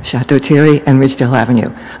in, Chateau Thierry and Ridgedale Avenue,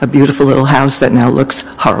 a beautiful little house that now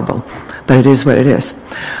looks horrible, but it is what it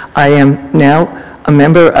is. I am now a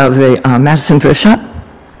member of the Madison Thrift Shop.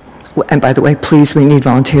 And by the way, please, we need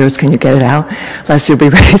volunteers. Can you get it out? Last year we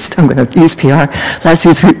raised, I'm going to use PR, last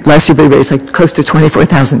year we raised like close to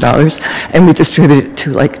 $24,000, and we distributed it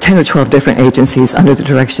to like 10 or 12 different agencies under the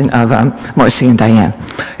direction of Marcy and Diane.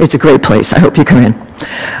 It's a great place. I hope you come in.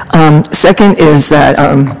 Second is that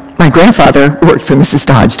my grandfather worked for Mrs.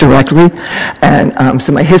 Dodge directly, and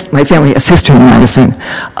so my family has history in Madison.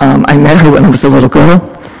 I met her when I was a little girl.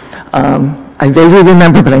 I vaguely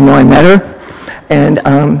remember, but I know I met her. And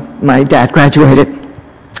my dad graduated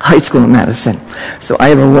high school in Madison. So I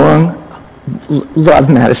have a long love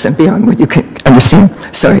Madison beyond what you can understand.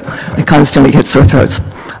 Sorry, I constantly get sore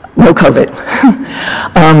throats. No COVID.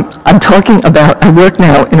 I'm talking about, I work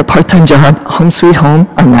now in a part-time job, Home Sweet Home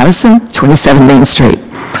on Madison, 27 Main Street.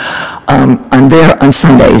 I'm there on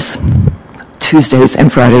Sundays, Tuesdays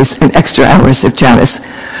and Fridays, and extra hours if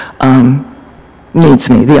Janice needs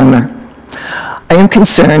me, the owner. I am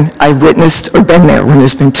concerned. I've witnessed or been there when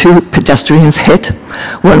there's been 2 pedestrians hit.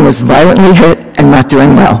 One was violently hit and not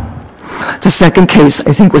doing well. The second case,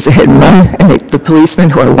 I think, was a hit and run, and the policemen,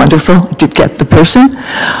 who are wonderful, did get the person.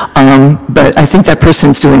 But I think that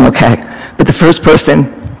person's doing okay. But the first person,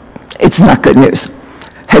 it's not good news.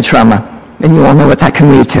 Head trauma, and you all know what that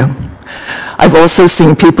can lead to. I've also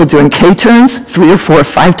seen people doing K-turns 3 or 4 or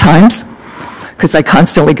 5 times, because I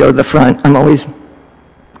constantly go to the front. I'm always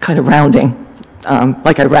kind of rounding.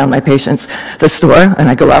 Like I round my patients, the store, and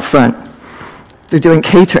I go out front. They're doing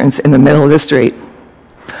K-turns in the middle of the street.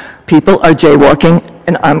 People are jaywalking,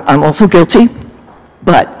 and I'm also guilty,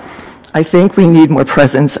 but I think we need more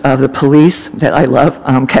presence of the police that I love.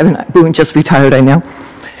 Kevin Boone just retired, I know.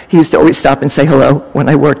 He used to always stop and say hello when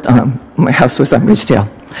I worked, my house was on Ridgedale.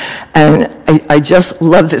 And I just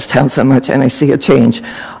love this town so much, and I see a change.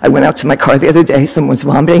 I went out to my car the other day, someone was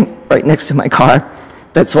vomiting right next to my car.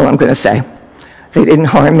 That's all I'm gonna say. They didn't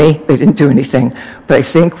harm me, they didn't do anything. But I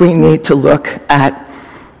think we need to look at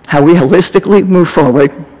how we holistically move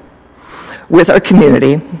forward with our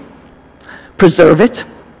community, preserve it,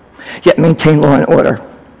 yet maintain law and order.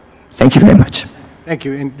 Thank you very much. Thank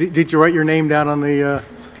you. And did you write your name down on the?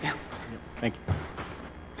 Yeah. Thank you.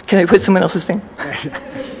 Can I put someone else's name?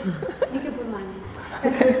 You can put my name.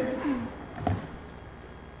 Okay.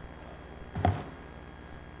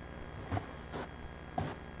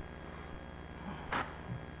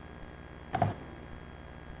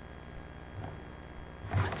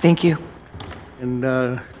 Thank you. And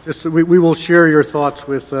just we will share your thoughts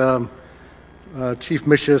with Chief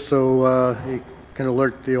Misha so he can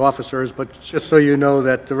alert the officers, but just so you know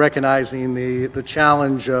that recognizing the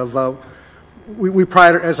challenge of, we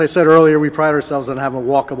pride, as I said earlier, we pride ourselves on having a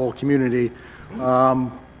walkable community,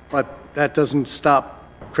 but that doesn't stop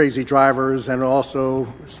crazy drivers, and also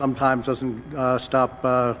sometimes doesn't stop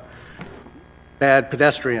bad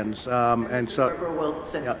pedestrians, and so. Will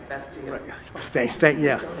send the best to you. Right.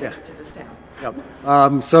 Yeah. To this town. Yep.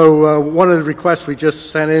 So one of the requests we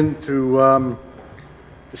just sent in to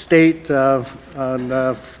the state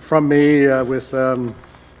from me with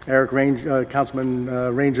Eric Range,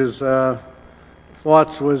 Councilman Range's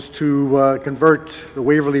thoughts was to convert the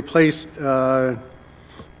Waverly Place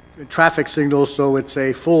traffic signals so it's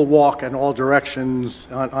a full walk in all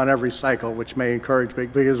directions on every cycle, which may encourage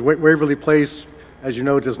because Waverly Place, as you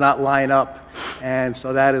know, does not line up, and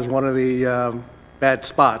so that is one of the bad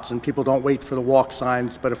spots, and people don't wait for the walk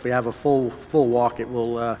signs, but if we have a full walk, it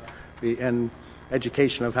will be, and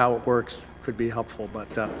education of how it works could be helpful, but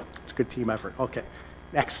it's a good team effort. Okay,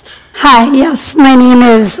 next. Hi, yes, my name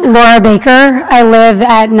is Laura Baker. I live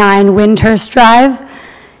at 9 Windhurst Drive,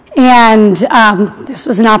 and this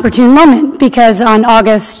was an opportune moment because on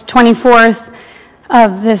August 24th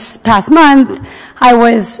of this past month, I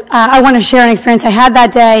want to share an experience I had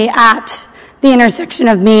that day at the intersection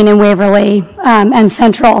of Main and Waverly and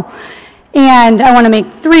Central. And I want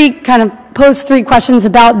to pose 3 questions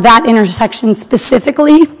about that intersection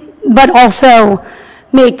specifically, but also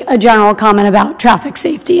make a general comment about traffic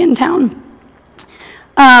safety in town.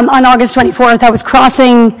 On August 24th, I was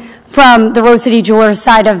crossing from the Rose City Jewelers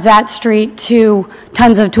side of that street to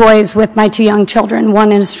Tons of Toys with my 2 young children,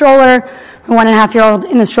 one in a stroller, a 1.5-year-old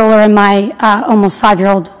in a stroller, and my almost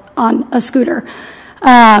 5-year-old on a scooter.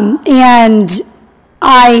 And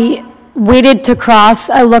I waited to cross.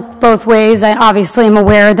 I looked both ways. I obviously am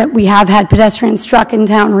aware that we have had pedestrians struck in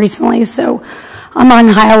town recently, so I'm on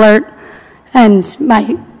high alert, and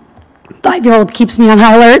my 5-year-old keeps me on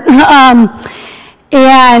high alert.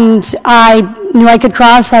 And I knew I could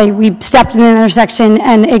cross. We stepped in the intersection,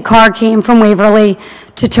 and a car came from Waverly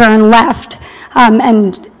to turn left,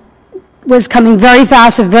 and was coming very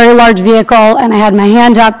fast, a very large vehicle, and I had my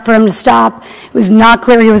hand up for him to stop. It was not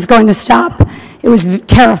clear he was going to stop. It was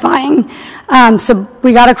terrifying. So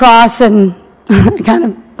we got across and I kind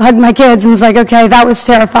of hugged my kids and was like, okay, that was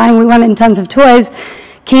terrifying. We went in tons of toys,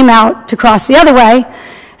 came out to cross the other way.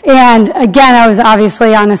 And again, I was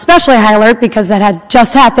obviously on especially high alert because that had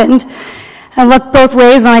just happened. I looked both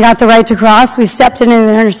ways when I got the right to cross. We stepped into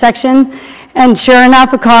the intersection, and sure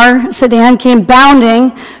enough, a sedan, came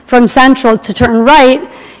bounding from Central to turn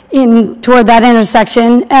right in toward that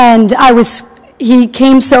intersection, and he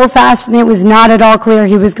came so fast, and it was not at all clear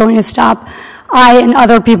he was going to stop. I and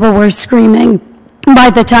other people were screaming by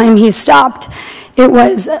the time he stopped. It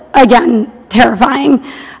was, again, terrifying.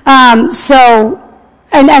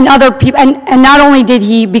 And other people, and not only did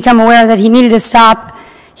he become aware that he needed to stop,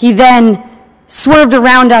 he then swerved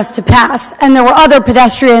around us to pass, and there were other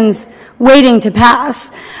pedestrians waiting to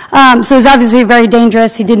pass. So it was obviously very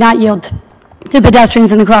dangerous. He did not yield to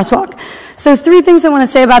pedestrians in the crosswalk. So 3 things I want to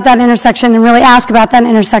say about that intersection and really ask about that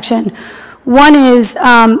intersection. One is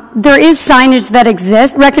there is signage that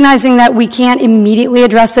exists, recognizing that we can't immediately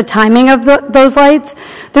address the timing of those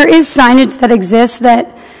lights. There is signage that exists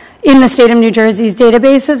that in the state of New Jersey's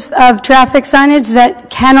database of traffic signage that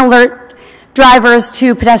can alert drivers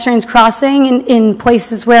to pedestrians crossing in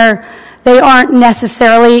places where they aren't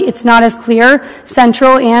necessarily, it's not as clear.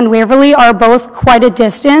 Central and Waverly are both quite a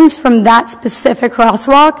distance from that specific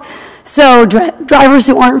crosswalk. So drivers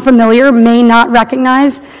who aren't familiar may not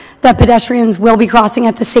recognize that pedestrians will be crossing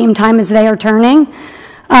at the same time as they are turning,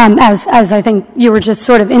 as I think you were just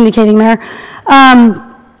sort of indicating, Mayor.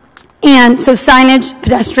 And so signage,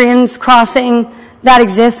 pedestrians crossing, that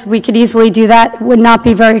exists. We could easily do that. It would not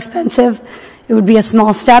be very expensive. It would be a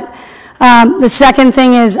small step. The second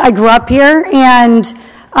thing is I grew up here, and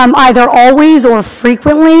either always or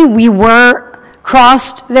frequently we were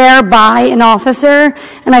crossed there by an officer,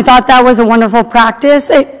 and I thought that was a wonderful practice.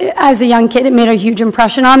 As a young kid, it made a huge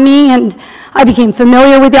impression on me, and I became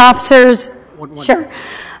familiar with the officers. Sure.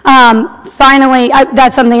 Finally,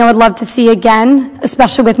 that's something I would love to see again,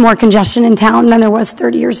 especially with more congestion in town than there was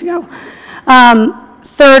 30 years ago.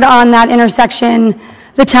 Third, on that intersection,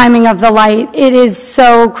 the timing of the light. It is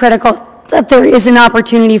so critical that there is an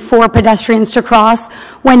opportunity for pedestrians to cross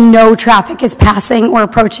when no traffic is passing or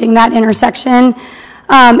approaching that intersection.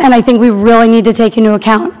 And I think we really need to take into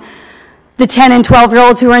account the 10 and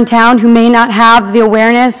 12-year-olds who are in town who may not have the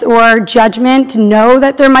awareness or judgment to know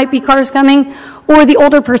that there might be cars coming, or the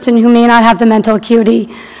older person who may not have the mental acuity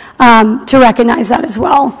to recognize that as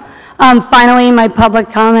well. Finally, my public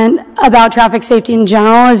comment about traffic safety in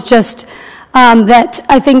general is just that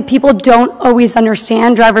I think people don't always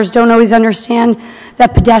understand, drivers don't always understand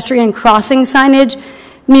that pedestrian crossing signage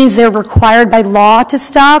means they're required by law to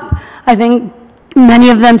stop. I think many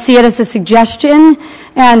of them see it as a suggestion.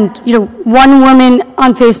 And one woman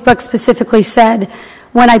on Facebook specifically said,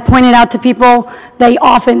 when I point it out to people, they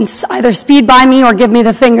often either speed by me or give me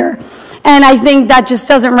the finger. And I think that just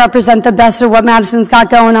doesn't represent the best of what Madison's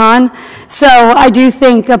got going on. So I do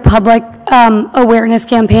think a public awareness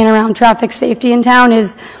campaign around traffic safety in town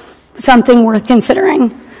is something worth considering.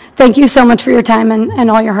 Thank you so much for your time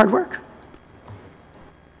and all your hard work.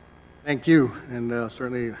 Thank you, and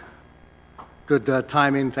certainly good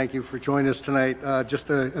timing. Thank you for joining us tonight. Just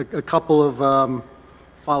a couple of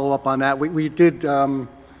follow-up on that. We did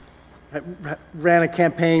ran a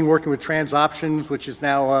campaign working with Trans Options, which is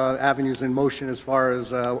now Avenues in Motion as far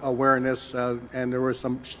as awareness, and there were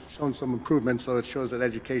shown some improvements, so it shows that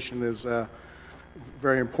education is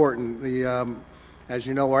very important. As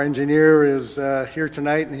you know, our engineer is here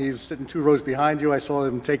tonight, and he's sitting 2 rows behind you. I saw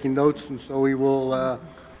him taking notes, and so we will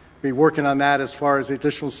be working on that as far as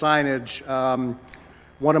additional signage.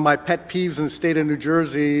 One of my pet peeves in the state of New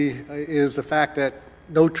Jersey is the fact that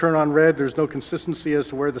no turn on red, there's no consistency as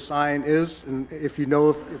to where the sign is. And if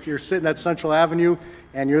you're sitting at Central Avenue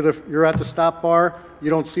and you're at the stop bar, you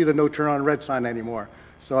don't see the no turn on red sign anymore.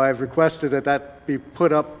 So I've requested that be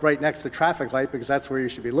put up right next to the traffic light because that's where you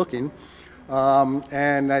should be looking.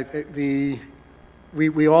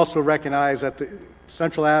 We also recognize that the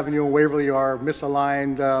Central Avenue and Waverly are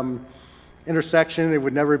misaligned intersection. It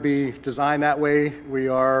would never be designed that way. We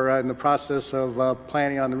are in the process of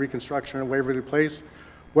planning on the reconstruction of Waverly Place.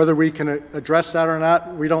 Whether we can address that or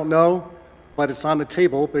not, we don't know, but it's on the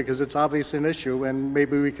table because it's obviously an issue, and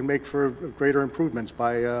maybe we can make for greater improvements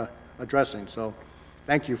by addressing. So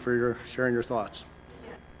thank you for sharing your thoughts.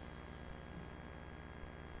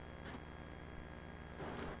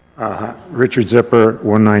 Richard Zipper,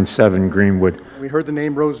 197 Greenwood. We heard the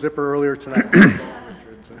name Rose Zipper earlier tonight.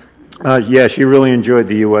 Yeah, she really enjoyed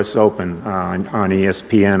the U.S. Open on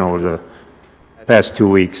ESPN over the past 2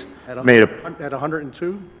 weeks. made At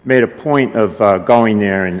 102? made a point of going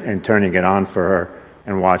there and turning it on for her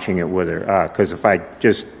and watching it with her. Because if I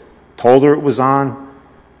just told her it was on,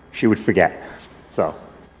 she would forget. So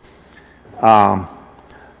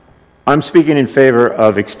I'm speaking in favor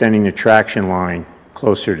of extending the traction line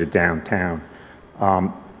closer to downtown.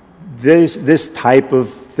 This type of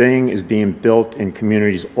thing is being built in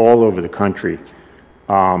communities all over the country.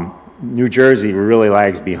 New Jersey really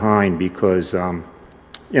lags behind because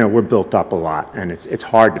we're built up a lot, and it's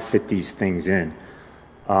hard to fit these things in.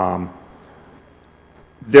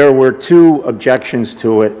 There were two objections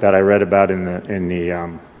to it that I read about in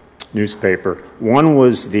the newspaper. One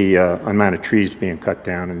was the amount of trees being cut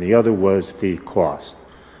down, and the other was the cost.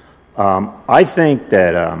 I think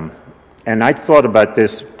that, and I thought about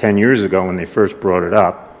this 10 years ago when they first brought it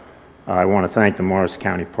up. I want to thank the Morris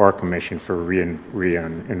County Park Commission for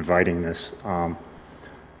inviting this.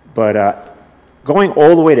 But going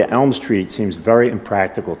all the way to Elm Street seems very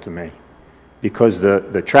impractical to me because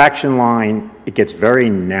the traction line, it gets very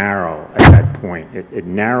narrow at that point. It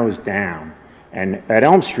narrows down. And at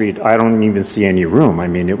Elm Street, I don't even see any room. I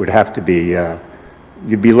mean, it would have to be,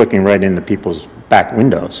 you'd be looking right into people's back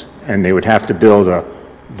windows, and they would have to build a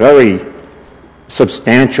very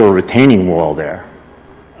substantial retaining wall there,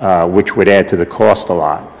 which would add to the cost a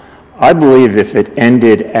lot. I believe if it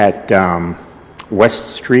ended at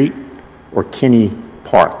West Street or Kinney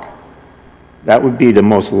Park, that would be the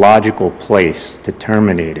most logical place to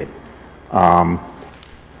terminate it.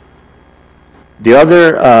 The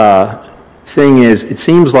other thing is, it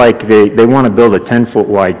seems like they want to build a 10-foot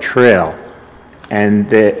wide trail,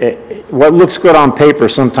 and what looks good on paper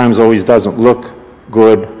sometimes always doesn't look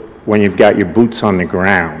good when you've got your boots on the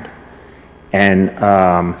ground. And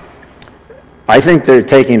I think they're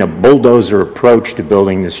taking a bulldozer approach to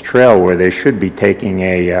building this trail where they should be taking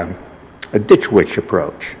a ditch witch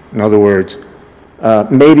approach. In other words,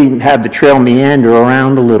 maybe have the trail meander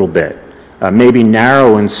around a little bit, maybe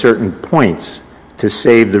narrow in certain points to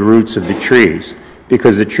save the roots of the trees,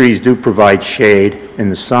 because the trees do provide shade in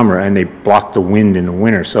the summer and they block the wind in the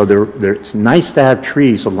winter. So it's nice to have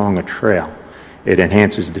trees along a trail. It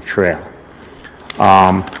enhances the trail.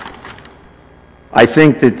 I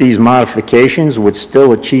think that these modifications would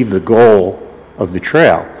still achieve the goal of the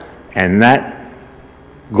trail, and that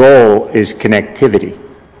goal is connectivity.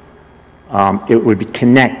 It would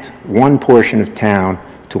connect one portion of town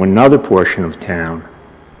to another portion of town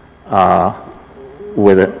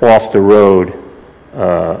with an off-the-road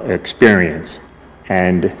experience.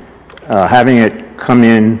 And having it come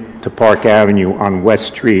in to Park Avenue on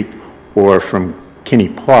West Street or from Kinney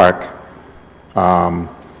Park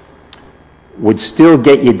would still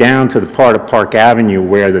get you down to the part of Park Avenue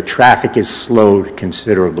where the traffic is slowed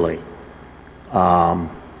considerably. I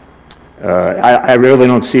really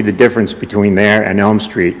don't see the difference between there and Elm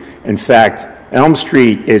Street. In fact, Elm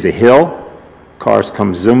Street is a hill. Cars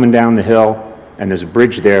come zooming down the hill, and there's a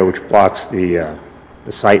bridge there which blocks the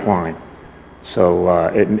sight line. So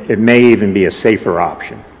it may even be a safer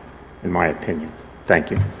option, in my opinion.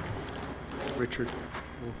 Thank you. Richard,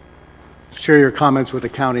 share your comments with the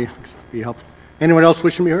county. It'd be helpful. Anyone else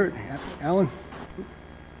wishing to be heard? Alan?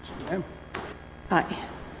 Hi.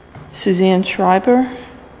 Suzanne Schreiber,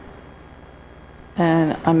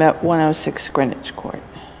 and I'm at 106 Greenwich Court.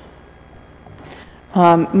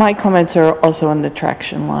 My comments are also on the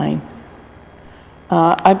traction line.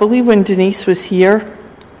 I believe when Denise was here,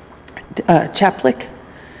 Chaplick,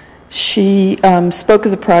 she spoke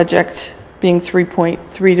of the project being $3.3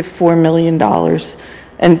 to $4 million,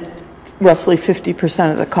 and roughly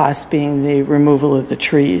 50% of the cost being the removal of the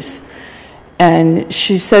trees. And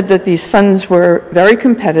she said that these funds were very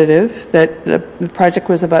competitive, that the project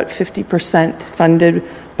was about 50% funded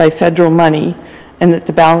by federal money, and that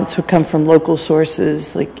the balance would come from local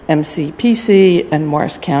sources like MCPC and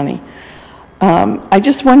Morris County. I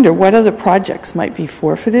just wonder what other projects might be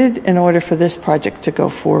forfeited in order for this project to go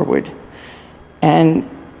forward. And,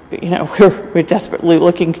 you know, we're desperately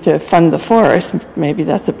looking to fund the forest. Maybe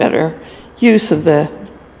that's a better use of the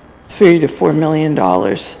 $3 to $4 million.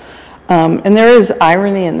 And there is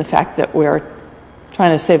irony in the fact that we're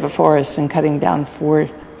trying to save a forest and cutting down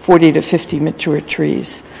 40 to 50 mature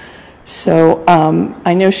trees. So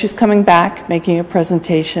I know she's coming back, making a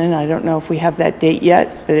presentation. I don't know if we have that date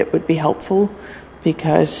yet, but it would be helpful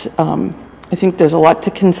because I think there's a lot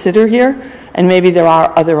to consider here, and maybe there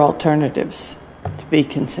are other alternatives to be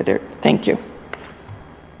considered. Thank you.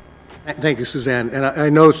 Thank you, Suzanne. And I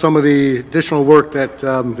know some of the additional work that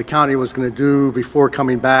the county was going to do before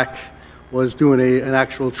coming back was doing an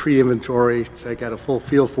actual tree inventory, so I got a full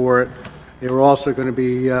feel for it. They were also going to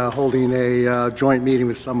be holding a joint meeting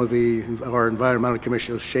with some of our environmental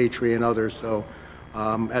commissioners, Shade Tree and others. So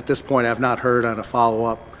at this point, I've not heard on a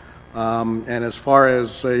follow-up. And as far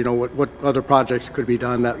as what other projects could be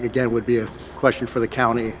done, that again would be a question for the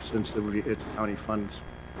county, since it's county funds.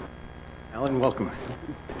 Alan, welcome.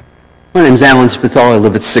 My name is Alan Spitall. I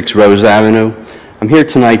live at 6 Rose Avenue. I'm here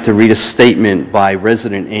tonight to read a statement by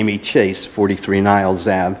resident Amy Chase, 43 Niles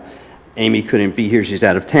Ave. Amy couldn't be here, she's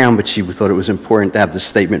out of town, but she thought it was important to have the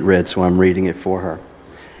statement read, so I'm reading it for her.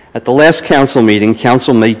 At the last council meeting,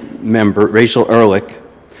 council member Rachel Ehrlich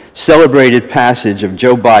celebrated passage of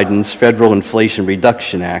Joe Biden's Federal Inflation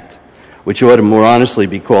Reduction Act, which ought to more honestly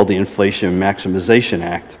be called the Inflation Maximization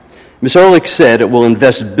Act. Ms. Ehrlich said it will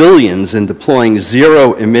invest billions in deploying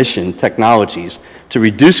zero-emission technologies to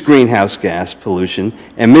reduce greenhouse gas pollution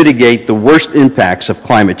and mitigate the worst impacts of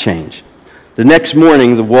climate change. The next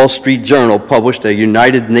morning, the Wall Street Journal published a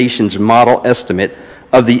United Nations model estimate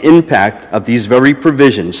of the impact of these very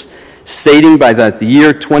provisions, stating that the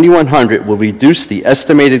year 2100 will reduce the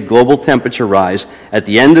estimated global temperature rise at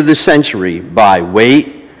the end of the century by,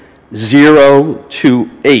 wait, 0 to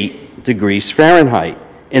 8 degrees Fahrenheit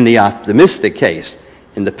in the optimistic case.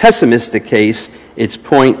 In the pessimistic case, it's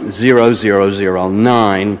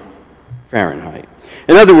 0.0009 Fahrenheit.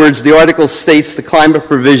 In other words, the article states the climate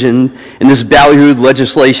provision in this ballyhooed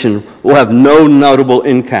legislation will have no notable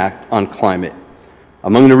impact on climate.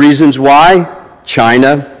 Among the reasons why,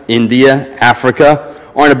 China, India, Africa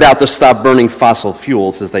aren't about to stop burning fossil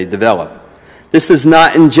fuels as they develop. This does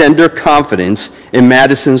not engender confidence in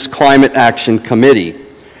Madison's Climate Action Committee.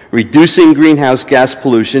 Reducing greenhouse gas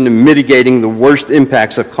pollution and mitigating the worst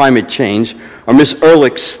impacts of climate change are Ms.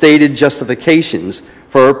 Ehrlich's stated justifications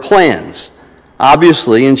for her plans.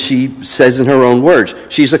 Obviously, and she says in her own words,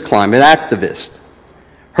 she's a climate activist.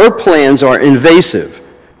 Her plans are invasive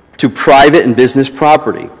to private and business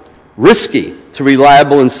property, risky to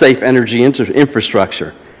reliable and safe energy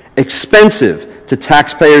infrastructure, expensive to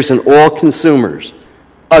taxpayers and all consumers,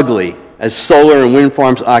 ugly as solar and wind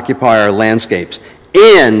farms occupy our landscapes,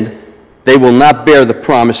 and they will not bear the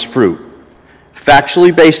promised fruit.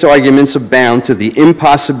 Factually based arguments abound to the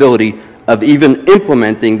impossibility of even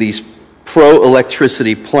implementing these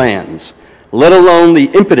pro-electricity plans, let alone the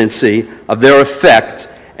impotency of their effect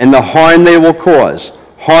and the harm they will cause,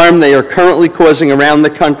 harm they are currently causing around the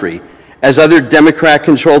country as other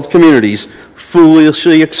Democrat-controlled communities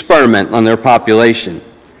foolishly experiment on their population.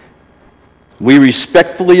 We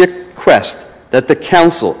respectfully request that the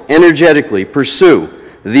Council energetically pursue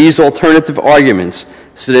these alternative arguments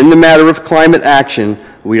so that in the matter of climate action,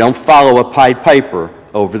 we don't follow a Pied Piper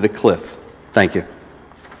over the cliff. Thank you.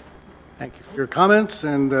 Thank you for your comments,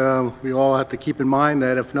 and we all have to keep in mind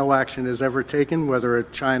that if no action is ever taken, whether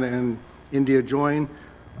China and India join,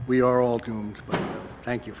 we are all doomed. But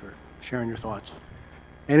thank you for sharing your thoughts.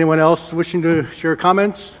 Anyone else wishing to share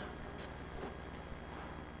comments?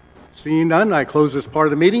 Seeing none, I close this part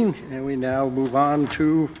of the meeting, and we now move on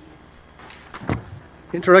to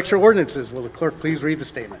introductory ordinances. Will the clerk please read the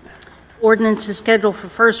statement? Ordinance is scheduled for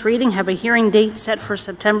first reading. Have a hearing date set for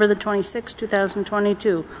September the 26th,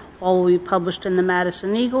 2022. All will be published in the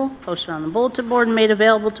Madison Eagle, posted on the bulletin board, and made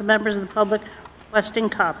available to members of the public requesting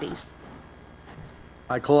copies.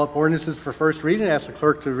 I call up ordinances for first reading and ask the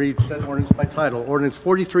clerk to read said ordinance by title. Ordinance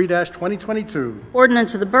 43-2022.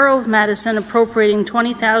 Ordinance of the Borough of Madison appropriating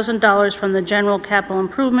 $20,000 from the General Capital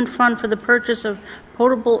Improvement Fund for the purchase of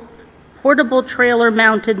portable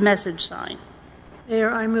trailer-mounted message sign.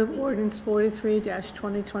 Mayor, I move ordinance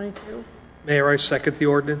 43-2022. Mayor, I second the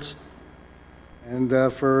ordinance. And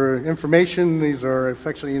for information, these are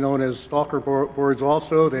affectionately known as stalker boards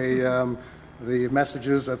also. They the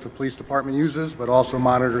messages that the police department uses, but also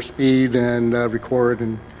monitor speed and record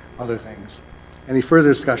and other things. Any further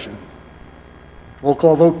discussion? Roll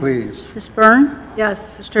call vote, please. Ms. Byrne?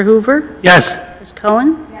 Yes. Mr. Hoover? Yes. Ms.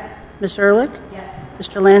 Cohen? Yes. Ms. Ehrlich? Yes.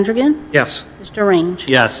 Mr. Landrigan? Yes. Mr. Range?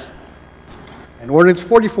 Yes. And ordinance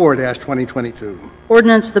 44-2022.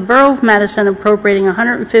 Ordinance of the Borough of Madison appropriating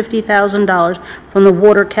 $150,000 from the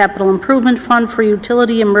Water Capital Improvement Fund for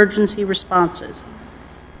utility emergency responses.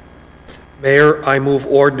 Mayor, I move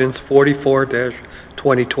ordinance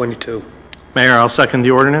 44-2022. Mayor, I'll second the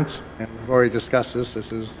ordinance. And we've already discussed this.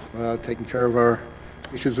 This is taking care of our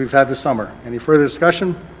issues we've had this summer. Any further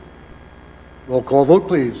discussion? Roll call vote,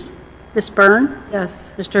 please. Ms. Byrne?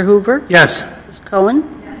 Yes. Mr. Hoover? Yes. Ms.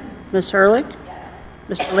 Cohen? Yes. Ms. Ehrlich? Yes.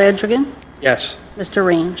 Mr. Landrigan? Yes. Mr.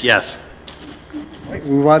 Range? Yes. Right,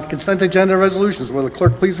 we move on to consent agenda resolutions. Will the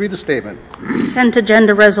clerk please read the statement? Consent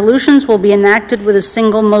agenda resolutions will be enacted with a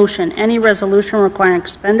single motion. Any resolution requiring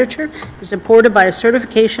expenditure is supported by a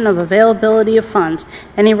certification of availability of funds.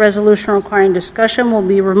 Any resolution requiring discussion will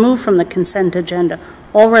be removed from the consent agenda.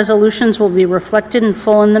 All resolutions will be reflected in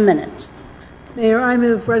full in the minutes. Mayor, I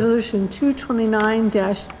move Resolution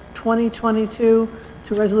 229-2022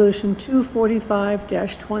 to Resolution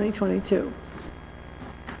 245-2022.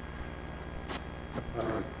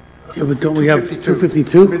 Yeah, but don't we have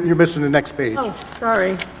 252? You're missing the next page. Oh,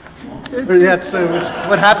 sorry. That's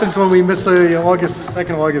what happens when we miss the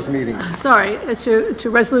second August meeting. Sorry, it's a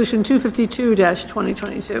Resolution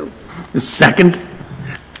 252-2022. Second.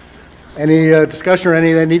 Any discussion or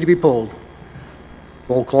any that need to be pulled?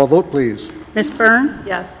 Roll call vote, please. Ms. Byrne?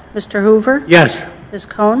 Yes. Mr. Hoover? Yes. Ms.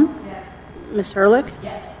 Cohn? Yes. Ms. Ehrlich?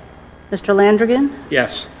 Yes. Mr. Landrigan?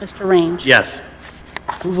 Yes. Mr. Range? Yes.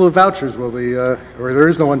 Approval of vouchers will be, or there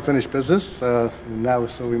is no unfinished business now,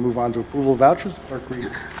 so we move on to approval of vouchers. Clerk,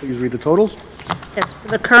 please read the totals. Yes, for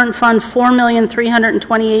the current fund,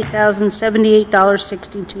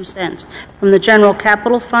 $4,328,078.62. From the general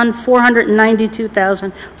capital fund,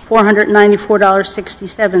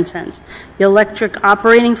 $492,494.67. The electric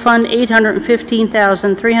operating fund,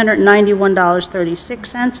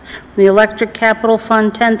 $815,391.36. From the electric capital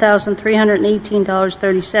fund,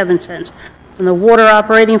 $10,318.37. From the water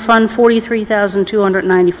operating fund,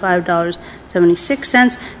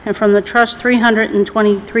 $43,295.76, and from the trust,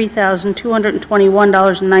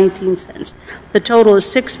 $323,221.19. The total is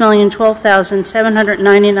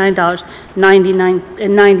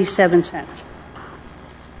 $6,012,799.97.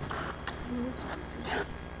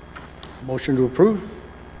 Motion to approve.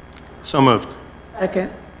 So moved.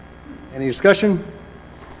 Second. Any discussion?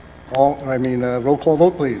 Roll call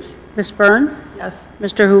vote, please. Ms. Byrne? Yes.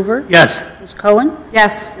 Mr. Hoover? Yes. Ms. Cohen?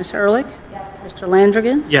 Yes. Ms. Ehrlich? Yes. Mr.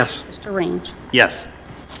 Landrigan? Yes. Mr. Range? Yes.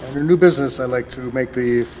 Under new business, I'd like to make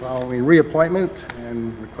the following reappointment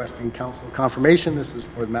and requesting council confirmation. This is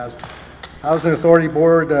for the Madison Housing Authority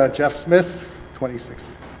Board, Jeff Smith,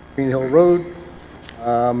 26 Green Hill Road,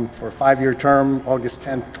 for a 5-year term, August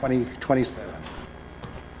 10th, 2027.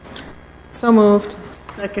 So moved.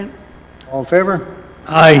 Second. All in favor?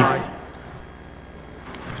 Aye.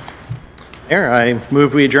 Mayor, I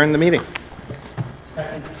move we adjourn the meeting.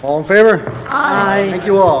 All in favor? Aye. Thank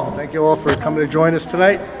you all. Thank you all for coming to join us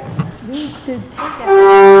tonight. We did take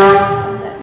it.